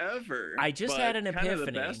one ever. I just had an kind of epiphany.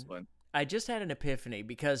 the best one. I just had an epiphany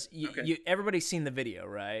because Okay. everybody's seen the video,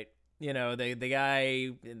 right? You know, the guy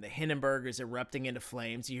in the Hindenburg is erupting into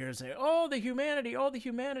flames. You hear him say, oh, the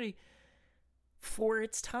humanity. For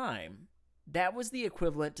its time, that was the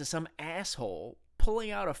equivalent to some asshole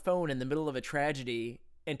pulling out a phone in the middle of a tragedy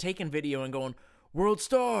and taking video and going, World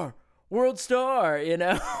Star, you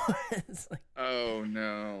know? It's like, Oh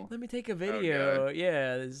no. let me take a video. God.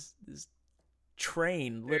 Yeah, this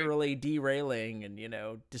train literally derailing and, you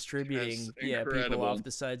know, distributing Yes, people incredible. off the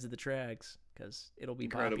sides of the tracks because it'll be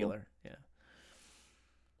Incredible. popular. Yeah.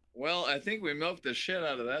 Well, I think we milked the shit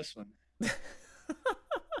out of this one.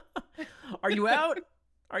 Are you out?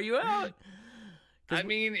 Are you out? I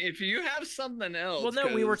mean, if you have something else. Well, no,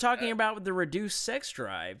 we were 'cause, talking about the reduced sex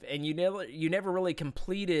drive, and you never really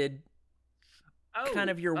completed kind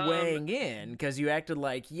of your weighing in because you acted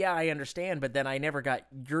like, yeah, I understand, but then I never got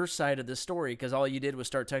your side of the story because all you did was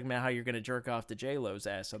start talking about how you're going to jerk off to J-Lo's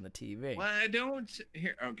ass on the TV. Well, I don't.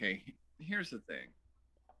 Okay, here's the thing.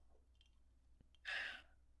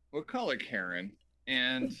 We'll call her Karen,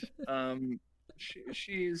 and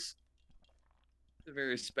she's a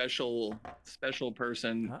very special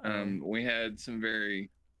person. Uh-oh. We had some very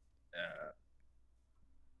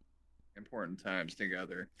important times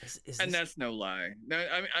together, Is and this- that's no lie. No,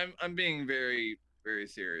 I'm being very, very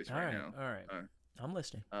serious all right right, now. all right. I'm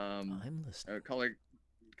listening. I'm listening. Call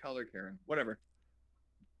her Karen, whatever.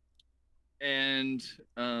 And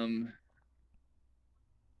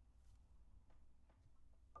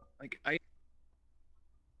like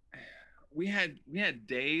we had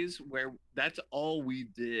days where that's all we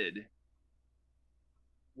did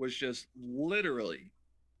was just literally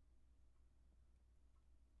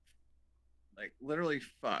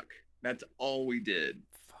fuck. That's all we did.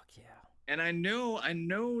 Fuck yeah. And I know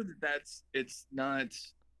it's not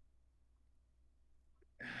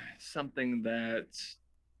something that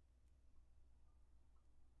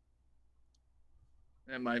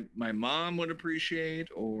my mom would appreciate,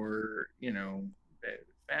 or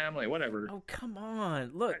family, whatever. Oh, come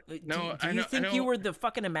on. Look, No, do I you know- I think you know- were the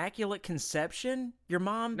fucking Immaculate Conception? Your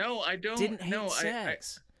mom No, I don't. didn't hate no,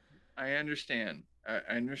 sex. I understand. I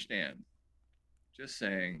understand. Just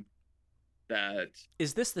saying that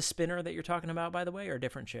Is this the spinner that you're talking about, by the way, or a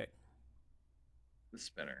different chick? the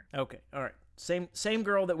spinner. Okay, all right. Same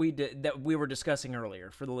girl that we were discussing earlier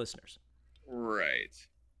for the listeners. Right.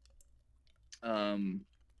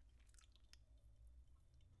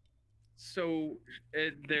 So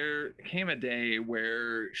there came a day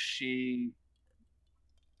where she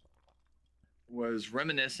was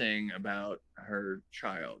reminiscing about her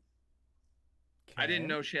child. I didn't Okay.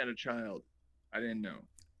 know she had a child. I didn't know.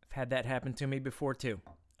 I've had that happen to me before too.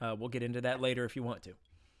 We'll get into that later if you want to.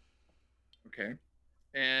 Okay.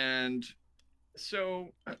 And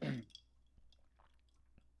so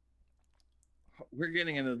we're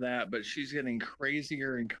getting into that, but she's getting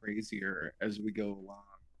crazier and crazier as we go along.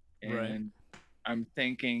 And Right. I'm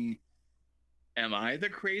thinking, am I the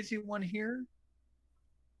crazy one here?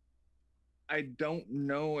 I don't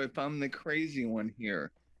know if I'm the crazy one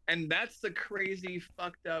here. And that's the crazy,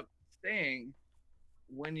 fucked up thing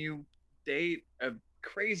when you date a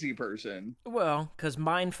crazy person. Well, because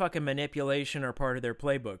mind fucking manipulation are part of their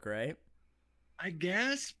playbook, right? I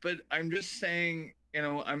guess, but I'm just saying,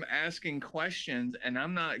 I'm asking questions and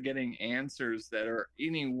I'm not getting answers that are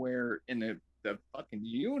anywhere in the fucking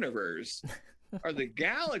universe or the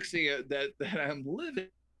galaxy that I'm living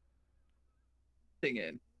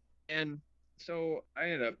in. And so I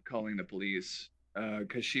ended up calling the police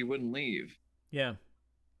because she wouldn't leave. Yeah.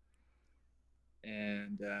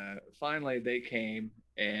 And finally they came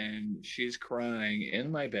and she's crying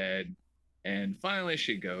in my bed. And finally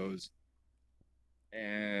she goes.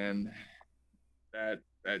 And that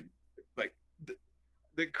like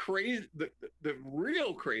the crazy the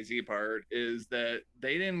real crazy part is that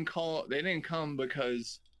they didn't come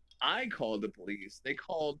because I called the police. They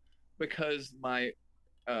called because my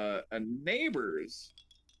neighbors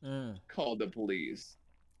called the police.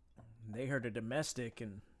 They heard a domestic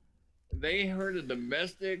and They heard a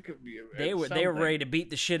domestic. they were ready to beat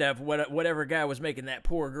the shit out of whatever guy was making that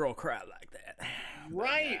poor girl cry like that. Oh, my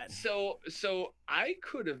Right. God. So I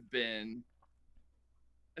could have been.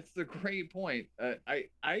 That's the great point.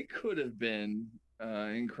 I could have been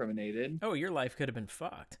incriminated. Oh, your life could have been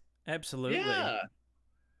fucked. Absolutely. Yeah.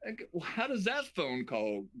 Like, how does that phone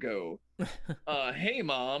call go? Hey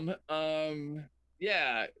mom.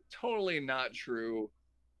 Yeah, totally not true.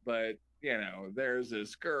 But there's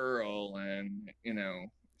this girl, and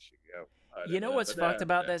she go. You know what's fucked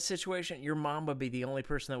about that situation? Your mom would be the only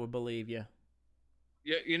person that would believe you.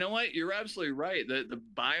 Yeah, you know what? You're absolutely right. The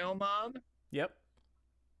bio mom Yep.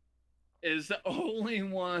 is the only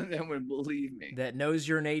one that would believe me. That knows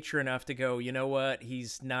your nature enough to go, you know what?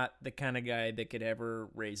 He's not the kind of guy that could ever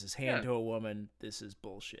raise his hand Yeah. to a woman. This is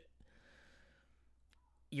bullshit.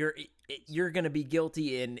 You're going to be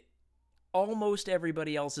guilty in almost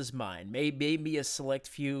everybody else's mind. Maybe a select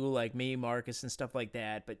few like me, Marcus, and stuff like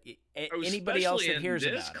that. But anybody else that hears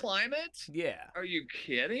in this about climate? it, yeah, Are you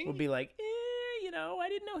kidding? will be like, I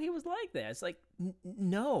didn't know he was like that. It's like,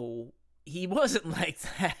 no, he wasn't like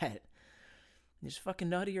that. He's fucking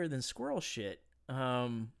nuttier than squirrel shit.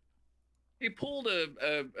 He pulled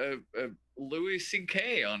a Louis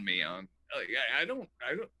C.K. on me. I'm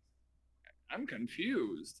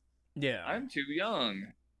confused. Yeah. I'm too young.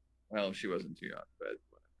 Well, she wasn't too young,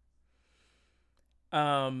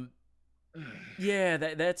 but Yeah,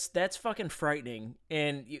 that's fucking frightening.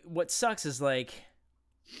 And what sucks is like,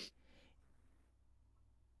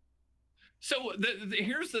 so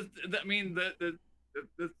here's the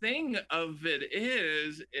thing of it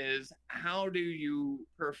is how do you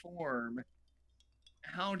perform?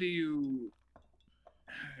 How do you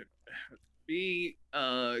be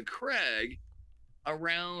Craig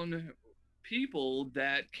around people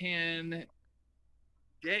that can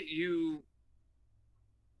get you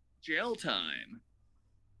jail time?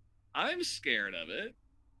 I'm scared of it.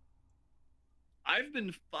 I've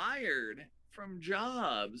been fired from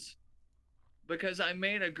jobs because I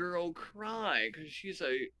made a girl cry because she's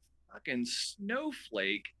a fucking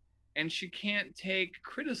snowflake and she can't take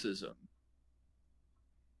criticism.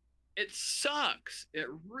 It sucks. It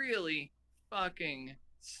really fucking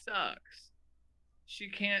sucks. She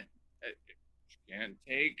can't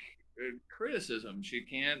take criticism. She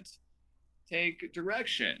can't take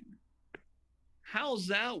direction. How's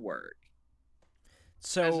that work?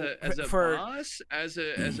 so as a for boss, as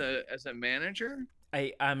a manager.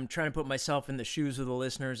 I'm trying to put myself in the shoes of the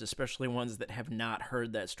listeners, especially ones that have not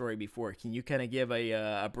heard that story before. Can you kind of give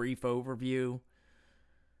a brief overview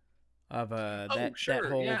of that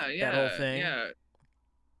whole thing? Yeah.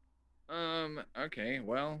 Okay.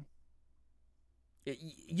 Well.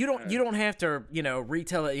 You don't have to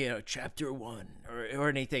retell it chapter 1 or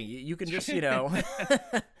anything. You can just kind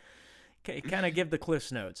of give the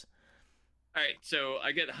Cliff's Notes. All right, so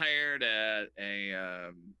I get hired at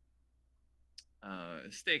a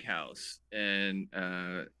steakhouse in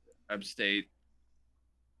upstate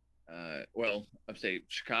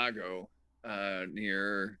Chicago,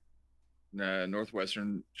 near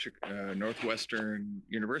Northwestern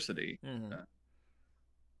University. Mm-hmm.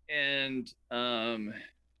 And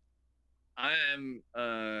I am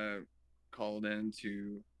called in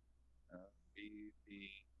to be the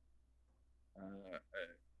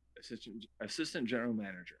assistant general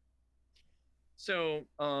manager. So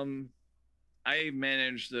I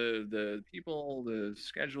manage the people, the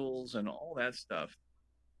schedules, and all that stuff.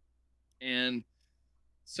 And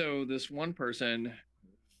so this one person,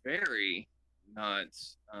 very not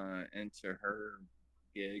into her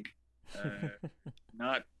gig,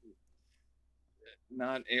 not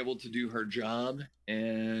able to do her job,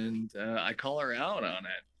 and I call her out on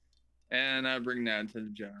it, and I bring that to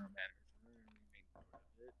the general manager.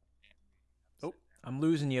 Oh, I'm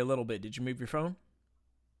losing you a little bit. Did you move your phone?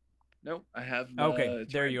 Nope, I have. Okay,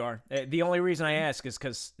 there you are. The only reason I ask is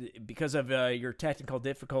because of your technical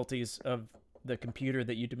difficulties of the computer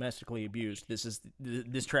that you domestically abused. This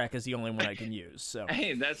track is the only one I can use. So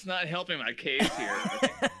hey, that's not helping my case here. Okay.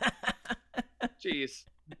 Jeez.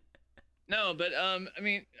 No, but I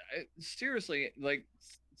mean, seriously, like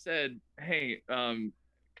said, hey, can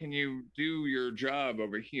you do your job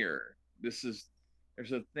over here? There's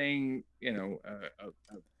a thing, you know.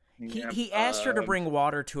 He asked her to bring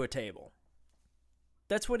water to a table.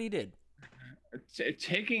 That's what he did.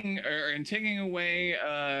 Taking away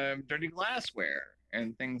dirty glassware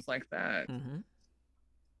and things like that. Mm-hmm.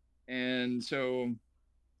 And so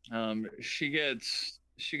she gets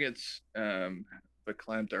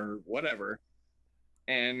verklempt or whatever,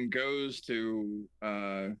 and goes to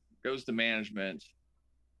management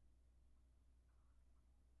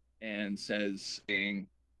and says I'm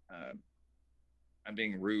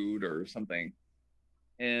being rude or something.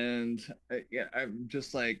 And yeah, I'm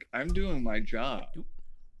just like, I'm doing my job.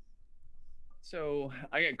 So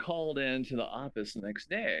I get called into the office the next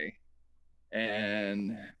day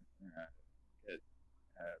and get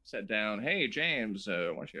set down. Hey, James,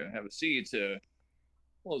 I want you to have a seat to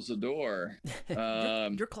close the door.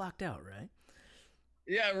 You're clocked out, right?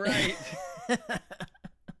 Yeah, right.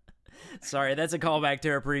 Sorry, that's a callback to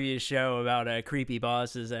our previous show about creepy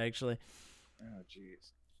bosses, actually. Oh,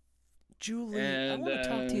 jeez. Julie, I want to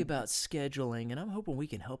talk to you about scheduling, and I'm hoping we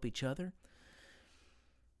can help each other.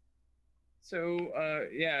 So,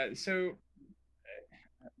 so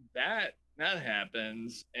that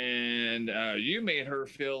happens, and you made her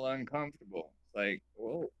feel uncomfortable. Like,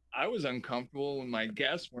 well, I was uncomfortable when my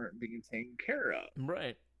guests weren't being taken care of.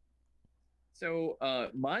 Right. So,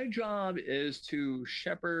 my job is to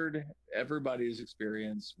shepherd everybody's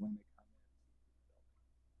experience when they come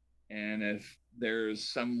in. And if there's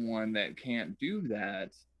someone that can't do that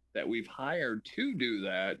we've hired to do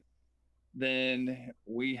that, then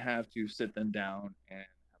we have to sit them down and have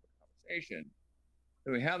a conversation.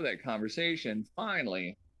 So we have that conversation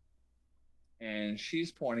finally, and she's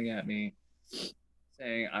pointing at me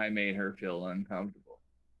saying I made her feel uncomfortable.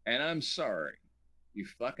 And I'm sorry, you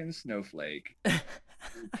fucking snowflake.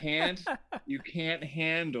 You can't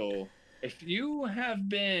handle, if you have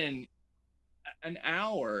been an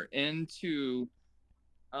hour into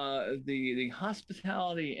the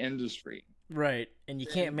hospitality industry, right, and you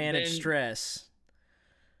can't manage stress,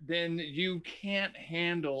 then you can't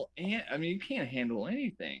handle. You can't handle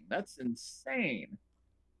anything. That's insane.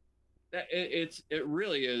 That it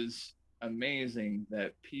really is amazing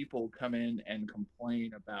that people come in and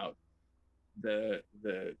complain about the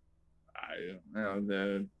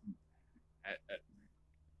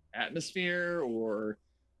atmosphere or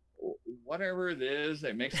whatever it is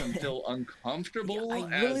that makes them feel uncomfortable. Yeah,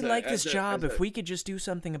 I really like this job. If we could just do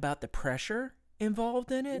something about the pressure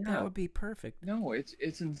involved in it, that would be perfect. No, it's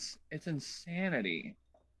insanity.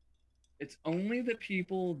 It's only the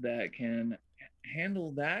people that can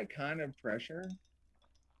handle that kind of pressure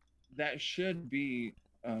that should be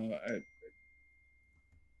in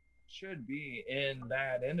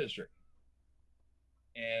that industry.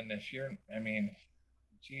 And if you're,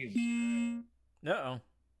 Jesus. Uh-oh.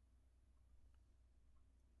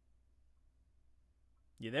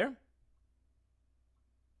 You there?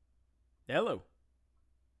 Hello.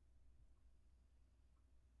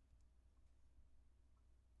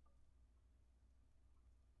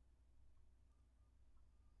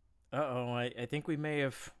 Uh-oh, I think we may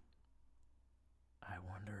have... I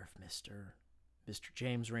wonder if Mr.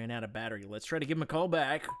 James ran out of battery. Let's try to give him a call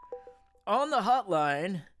back. On the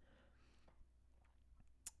hotline.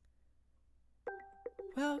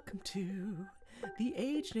 Welcome to the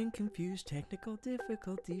Aged and Confused Technical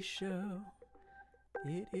Difficulties Show.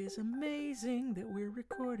 It is amazing that we're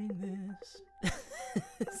recording this.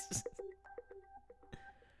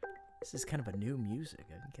 This is kind of a new music.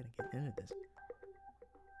 I gotta get into this.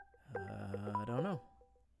 I don't know.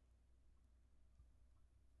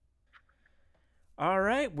 All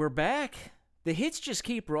right, we're back. The hits just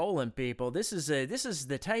keep rolling, people. This is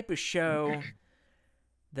the type of show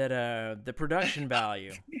that the production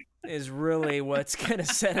value is really what's gonna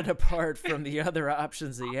set it apart from the other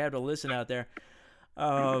options that you have to listen out there.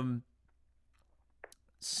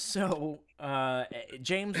 So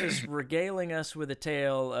James is regaling us with a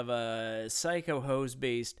tale of a psycho hose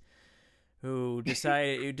beast who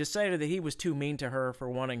decided that he was too mean to her for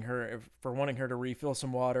wanting her to refill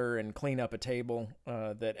some water and clean up a table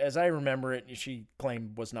that, as I remember it, she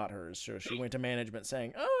claimed was not hers. So she went to management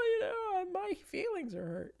saying, "Oh, my feelings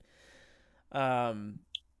are hurt."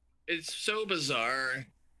 It's so bizarre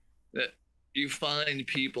that you find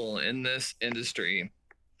people in this industry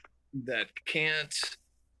that can't,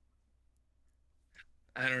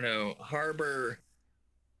 I don't know, harbor,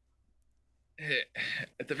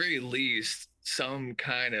 at the very least, some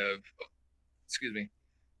kind of,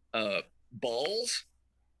 balls.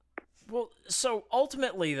 Well, so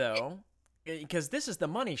ultimately, though, because this is the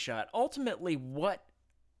money shot, ultimately what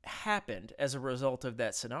happened as a result of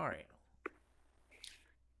that scenario?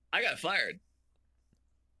 I got fired.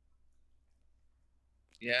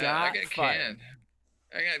 Yeah, Got I got fired. canned.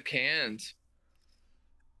 I got canned.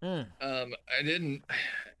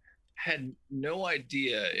 Had no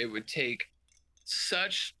idea it would take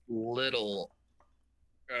such little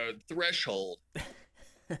threshold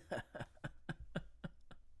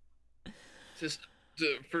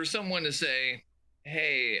for someone to say,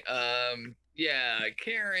 "Hey, yeah,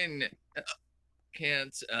 Karen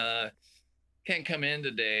can't come in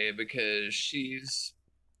today because she's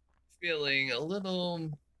feeling a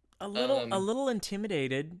little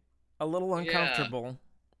intimidated, a little uncomfortable."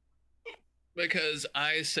 Because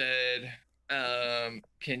I said,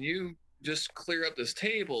 can you just clear up this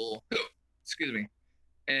table? Excuse me.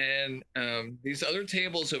 And these other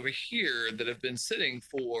tables over here that have been sitting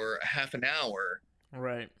for half an hour.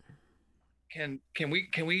 Right. Can we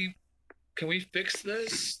fix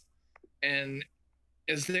this? And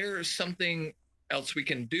is there something else we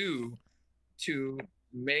can do to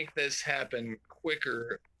make this happen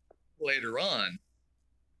quicker later on?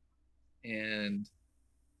 And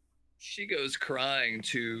she goes crying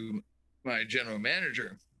to my general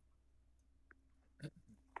manager,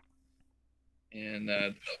 and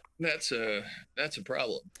that's a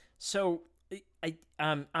problem. So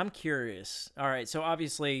I'm curious. All right, so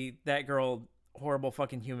obviously that girl, horrible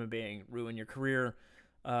fucking human being, ruined your career,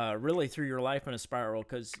 really threw your life in a spiral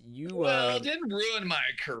because you. Well, it didn't ruin my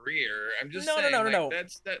career. I'm just saying. No.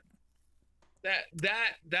 That's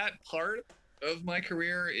that part of my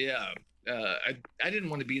career. Yeah. I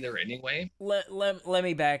didn't want to be there anyway. Let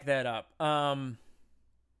me back that up.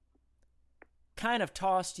 Kind of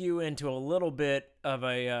tossed you into a little bit of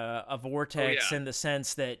a vortex in the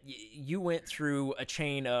sense that you went through a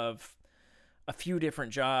chain of a few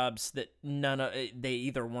different jobs that they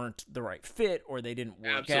either weren't the right fit or they didn't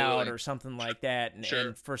work out or something like that.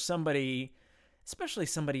 And for somebody, especially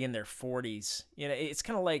somebody in their 40s, it's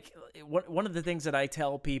kind of like one of the things that I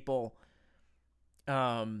tell people,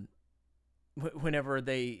 whenever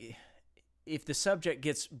if the subject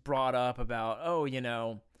gets brought up about,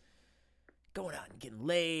 going out and getting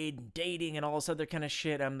laid and dating and all this other kind of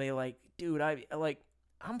shit, I'm like, dude,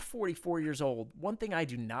 I'm 44 years old. One thing I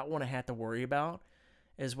do not want to have to worry about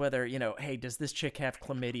is whether, hey, does this chick have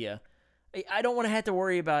chlamydia? I don't want to have to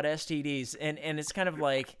worry about STDs. And it's kind of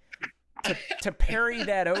like to parry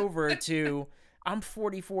that over to, I'm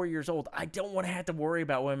 44 years old. I don't want to have to worry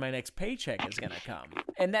about when my next paycheck is going to come.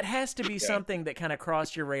 And that has to be something that kind of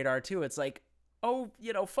crossed your radar too. It's like,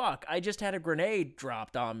 fuck, I just had a grenade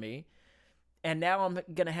dropped on me. And now I'm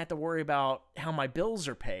going to have to worry about how my bills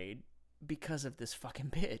are paid because of this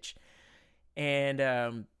fucking bitch.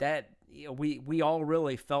 And we all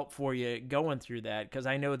really felt for you going through that, because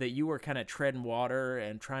I know that you were kind of treading water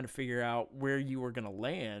and trying to figure out where you were going to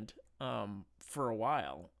land for a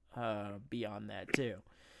while beyond that too.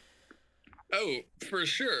 Oh, for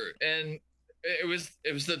sure. And it was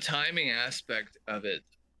the timing aspect of it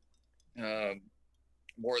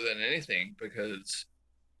more than anything, because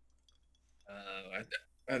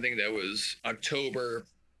I think that was October,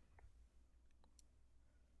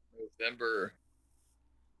 November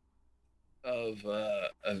of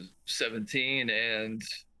 17, and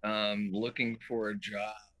looking for a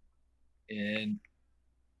job in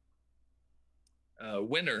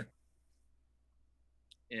winter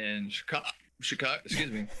in Chicago.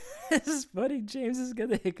 Excuse me. This is funny. James has got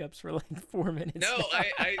the hiccups for like 4 minutes. No,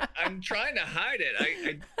 I'm trying to hide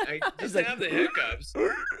it. I just have the hiccups.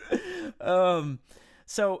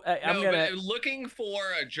 So I'm gonna looking for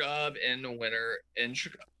a job in the winter in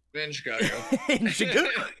Chicago. in Chicago.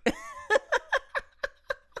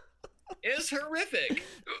 is horrific.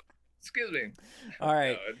 Excuse me. All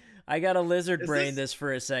right. No, I got a lizard Is brain this- this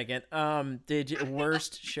for a second.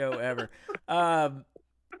 Worst show ever.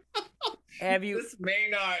 Have you this may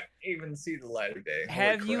not even see the light of day. Holy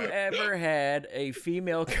have you crap. ever had a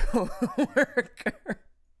female coworker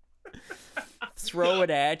throw it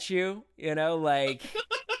at you? You know, like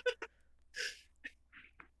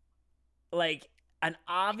an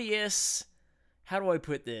obvious. How do I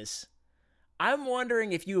put this? I'm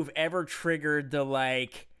wondering if you've ever triggered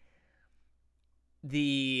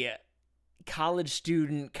the college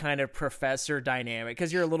student kind of professor dynamic,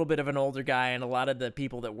 because you're a little bit of an older guy and a lot of the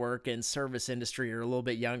people that work in service industry are a little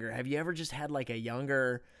bit younger. Have you ever just had like a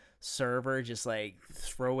younger server just like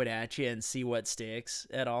throw it at you and see what sticks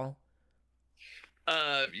at all?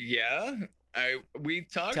 Yeah. We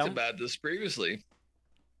talked Tell me- about this previously.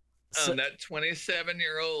 So- That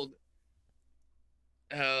 27-year-old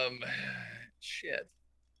shit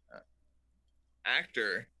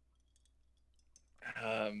actor.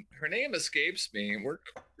 Her name escapes me. We're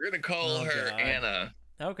gonna call Oh, her God. Anna.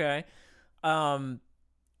 Okay. I'm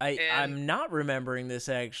not remembering this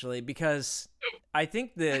actually, because I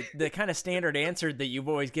think the kind of standard answer that you've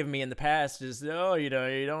always given me in the past is, oh, you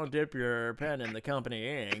don't dip your pen in the company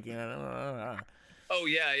ink. Oh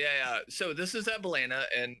yeah. So this is Evelina,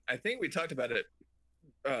 and I think we talked about it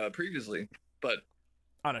previously, but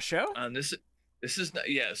On a show? this is not,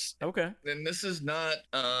 yes, Okay. and this is not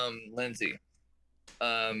Lindsay.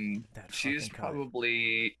 That She's fucking cunt.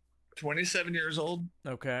 probably 27 years old.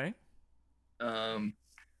 Okay.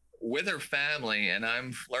 With her family, and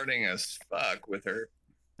I'm flirting as fuck with her.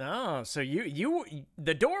 Oh, so you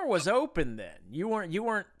the door was open then. You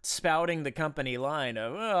weren't spouting the company line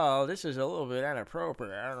of, oh, this is a little bit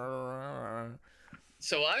inappropriate.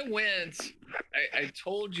 So I went. I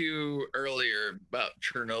told you earlier about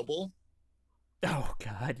Chernobyl. Oh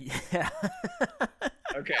God, yeah.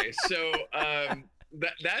 Okay, so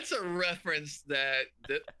that's a reference that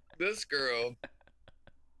this girl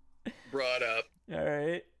brought up. All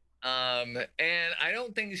right. And I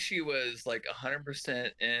don't think she was like 100%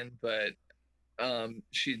 in, but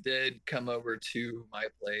she did come over to my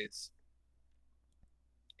place,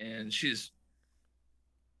 and she's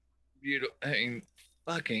beautiful. I mean,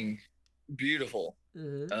 fucking beautiful.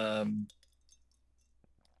 And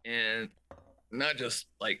not just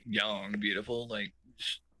like young beautiful, like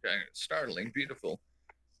startling beautiful.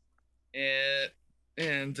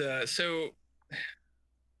 And so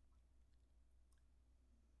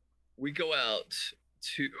we go out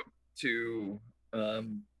to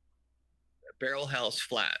Barrel House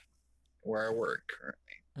Flat, where I work currently.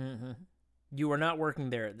 Mm-hmm. You were not working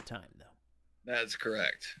there at the time, though. That's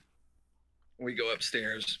correct. We go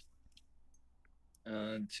upstairs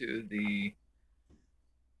to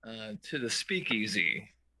the speakeasy,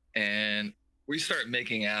 and we start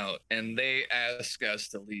making out, and they ask us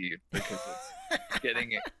to leave because it's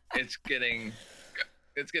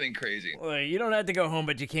getting crazy. Well, you don't have to go home,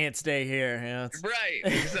 but you can't stay here. Yeah, it's- Right,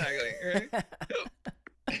 exactly. Right?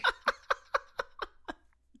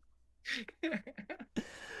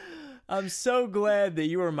 I'm so glad that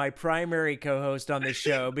you were my primary co-host on this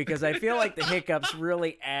show, because I feel like the hiccups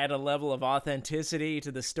really add a level of authenticity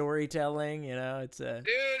to the storytelling. You know, it's a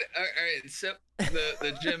Dude, all right, so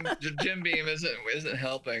the Jim Beam isn't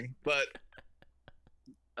helping, but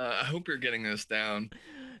I hope you're getting this down.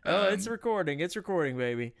 it's recording. It's recording,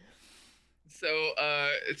 baby. So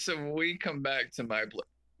we come back to my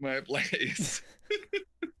place,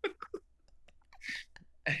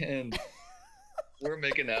 and we're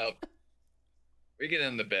making out. We get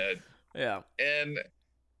in the bed, Yeah. and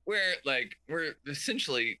we're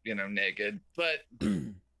essentially, naked, but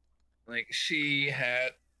like she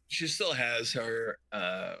still has her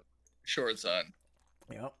shorts on,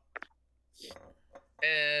 Yep.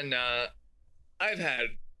 and I've had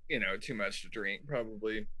too much to drink.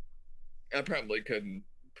 I probably couldn't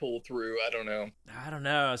pull through. I don't know. I don't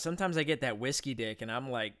know. Sometimes I get that whiskey dick, and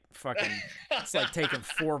I'm like fucking. It's like taking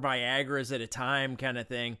 4 Viagra's at a time, kind of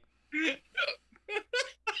thing.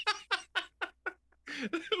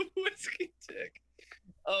 Whiskey dick.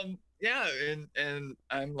 Yeah, and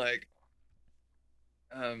I'm like,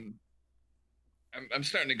 I'm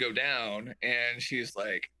starting to go down, and she's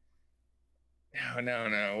like,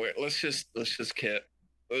 no, wait, let's just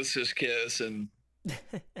kiss, and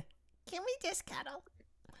Can we just cuddle?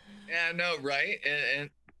 yeah, no, right, and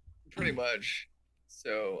pretty much.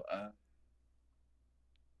 So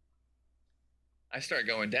I start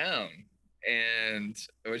going down, and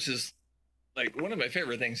which is like one of my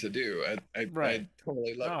favorite things to do. I Right.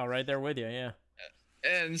 totally love it. Oh, right there with you. Yeah.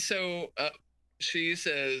 And so she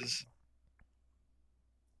says,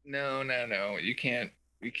 no, you can't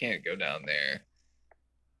go down there.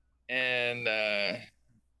 And I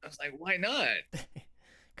was like, why not?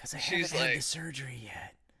 Because I She's haven't had like- the surgery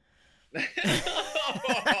yet.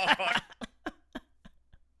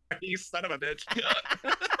 You son of a bitch.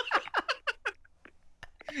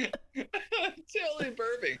 Totally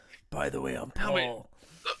burping. By the way, I'm How many- Paul.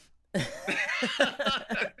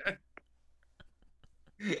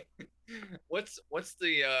 What's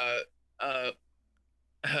the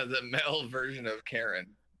male version of Karen?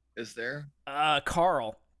 Is there?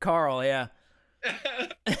 Carl, yeah.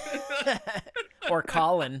 Or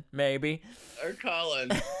Colin, maybe. Or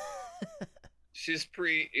Colin. She's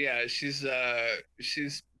pre-up.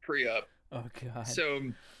 Oh God. So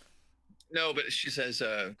no, but she says,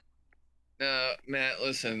 no, Matt,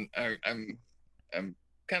 listen, I'm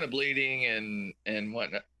kind of bleeding and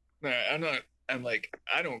whatnot. No, I'm like,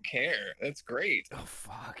 I don't care. That's great. Oh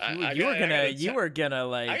fuck. I You were gotta- I gonna gotta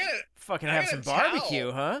like I gotta- fucking I have got some a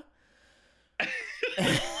barbecue, towel. huh?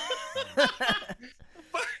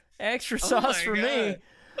 Extra Oh sauce my for me. God.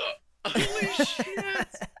 Holy shit.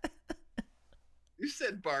 You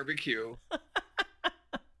said barbecue.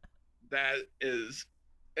 That is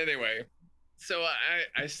anyway. So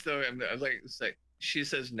I still am like, it's like she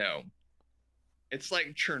says no. It's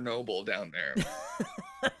like Chernobyl down there.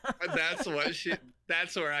 That's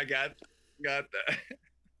where I got that.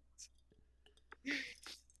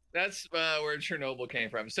 That's where Chernobyl came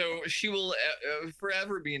from. So she will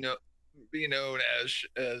forever be known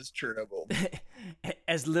as Chernobyl.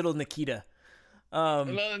 As little Nikita.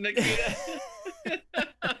 Hello, Nikita.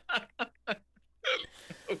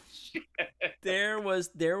 Oh, shit. there was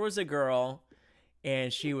a girl,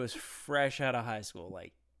 and she was fresh out of high school,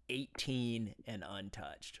 like 18 and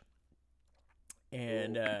untouched,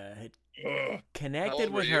 and had Ugh. How connected old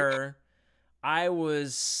were with you? her. I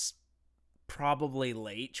was probably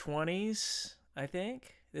late 20s, I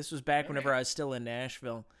think. This was back whenever I was still in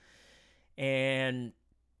Nashville, and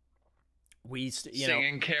we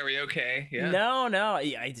Singing karaoke. Yeah. No,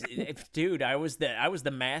 dude, I was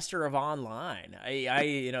the master of online.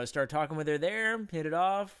 I started talking with her there, hit it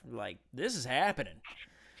off, like this is happening.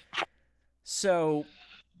 So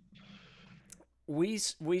we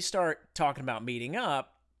start talking about meeting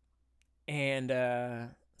up, and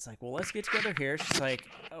it's like, well, let's get together here. She's like,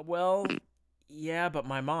 well, yeah, but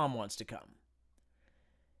my mom wants to come.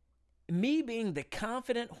 Me being the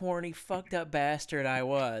confident, horny, fucked up bastard I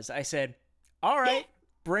was, I said, all right,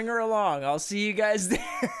 bring her along. I'll see you guys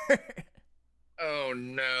there. Oh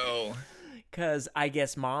no. Because I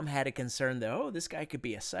guess mom had a concern that, oh, this guy could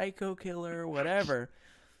be a psycho killer or whatever.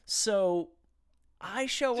 So I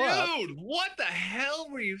show up. Dude, what the hell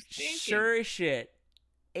were you thinking? Sure as shit.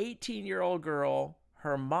 18-year-old girl,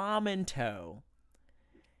 her mom in tow.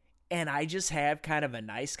 And I just have kind of a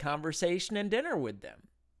nice conversation and dinner with them.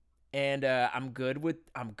 And I'm good with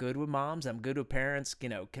moms. I'm good with parents,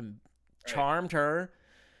 charmed her.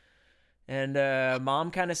 And mom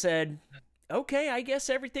kind of said, okay, I guess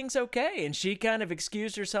everything's okay. And she kind of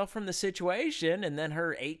excused herself from the situation. And then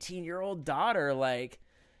her 18-year-old daughter,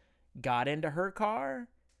 got into her car.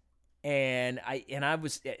 And I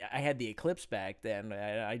had the Eclipse back then.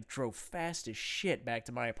 I drove fast as shit back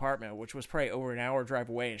to my apartment, which was probably over an hour drive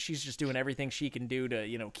away. And she's just doing everything she can do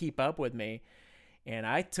to, keep up with me. And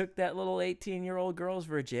I took that little 18-year-old girl's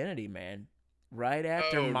virginity, man. Right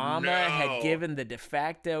after Oh, Mama no. had given the de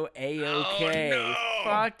facto A-OK. Oh, no.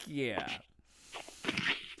 Fuck yeah.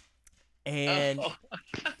 And Oh.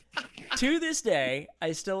 to this day,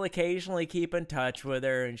 I still occasionally keep in touch with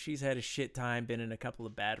her, and she's had a shit time, been in a couple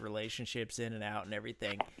of bad relationships in and out and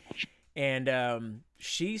everything. And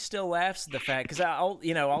she still laughs at the fact, because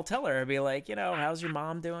I'll tell her, I'll be like, how's your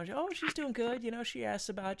mom doing? Oh, she's doing good. She asks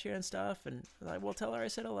about you and stuff. And I will tell her I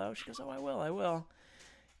said hello. She goes, oh, I will.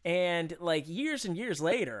 And years and years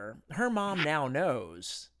later, her mom now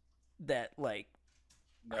knows that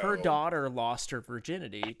her No. daughter lost her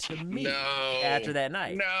virginity to me No. after that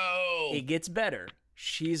night. No. It gets better.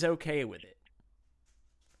 She's okay with it.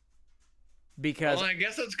 Because Well, I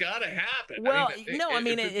guess it's got to happen.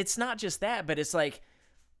 it's not just that, but it's like,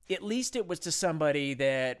 at least it was to somebody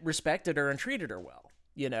that respected her and treated her well,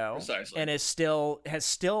 Precisely. and has still,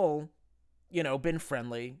 been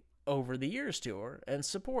friendly over the years to her and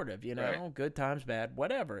supportive, Right. good times, bad,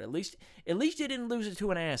 whatever. At least you didn't lose it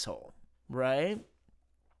to an asshole, right?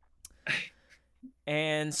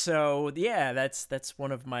 And so, yeah, that's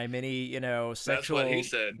one of my many, sexual what he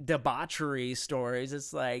said. debauchery stories.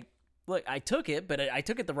 It's like, look, I took it, but I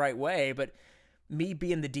took it the right way. But me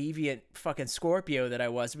being the deviant fucking Scorpio that I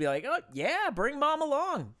was, to be like, oh, yeah, bring mom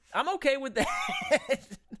along. I'm okay with that.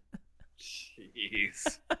 Jeez.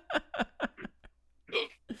 Jeez.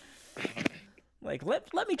 Like,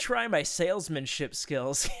 let me try my salesmanship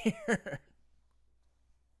skills here.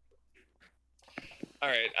 All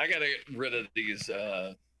right, I gotta get rid of these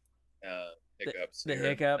hiccups. The here.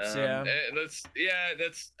 hiccups, yeah.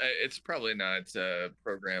 That's it's probably not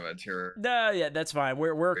program material. No, yeah, that's fine.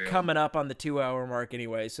 We're coming up on the 2-hour mark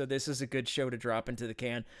anyway, so this is a good show to drop into the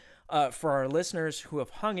can. For our listeners who have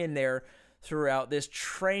hung in there throughout this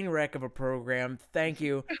train wreck of a program, thank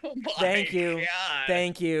you, Oh my thank you, God.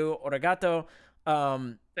 thank you, Origato,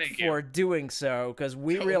 Thank you. for doing so, because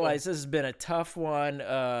we realize this has been a tough one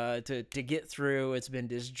to get through. It's been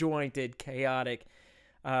disjointed, chaotic,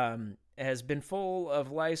 has been full of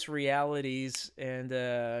life's realities and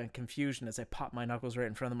confusion as I pop my knuckles right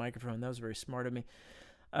in front of the microphone. That was very smart of me.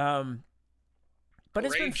 But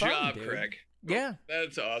it's been Great fun, job, dude. Craig. Yeah.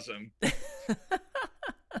 That's awesome.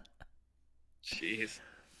 Jeez.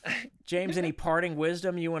 James, any parting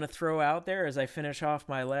wisdom you want to throw out there as I finish off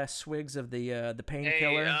my last swigs of the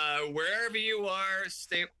painkiller? Hey, wherever you are,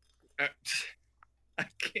 stay. I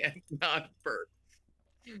can't not burp.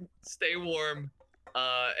 Stay warm,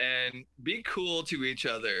 and be cool to each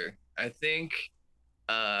other. I think.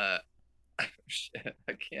 Shit,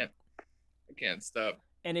 I can't stop.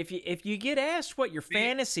 And if you get asked what your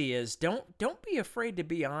fantasy is, don't be afraid to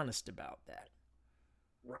be honest about that.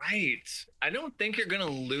 Right. I don't think you're gonna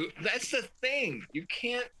lose. That's the thing. You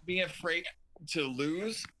can't be afraid to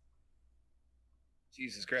lose.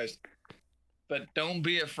 Jesus Christ. But don't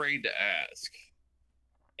be afraid to ask.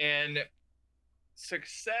 And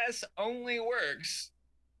success only works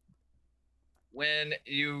when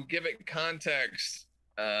you give it context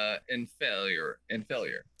in failure.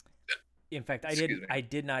 In fact, I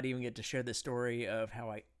did not even get to share the story of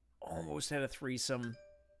how I almost had a threesome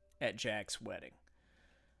at Jack's wedding.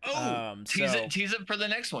 Oh, tease it for the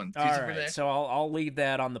next one. All right, so I'll leave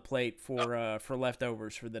that on the plate for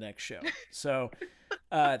leftovers for the next show. So,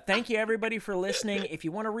 thank you everybody for listening. If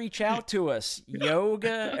you want to reach out to us,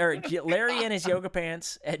 Larry and his yoga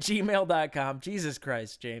pants at gmail.com. Jesus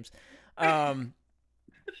Christ, James.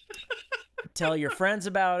 Tell your friends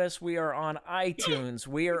about us. We are on iTunes.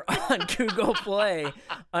 We are on Google Play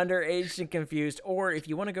under Aged and Confused. Or if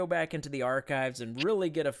you want to go back into the archives and really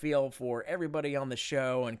get a feel for everybody on the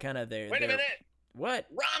show and kind of their... Wait a minute. What?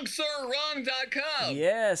 WrongSirWrong.com.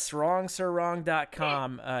 Yes,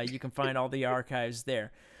 WrongSirWrong.com. You can find all the archives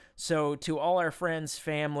there. So to all our friends,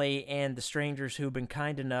 family, and the strangers who've been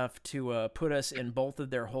kind enough to put us in both of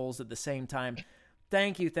their holes at the same time,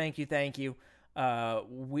 thank you. Take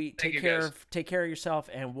care of yourself,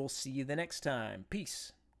 and we'll see you the next time.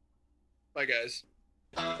 Peace. Bye, guys.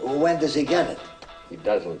 Well, when does he get it? He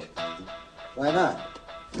doesn't. Why not?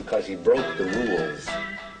 Because he broke the rules.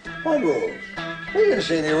 What rules? We didn't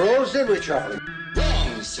see any rules, did we, Charlie?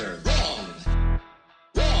 Wrong, sir, wrong.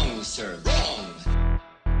 Wrong, sir, wrong.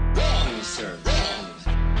 Wrong, sir, wrong.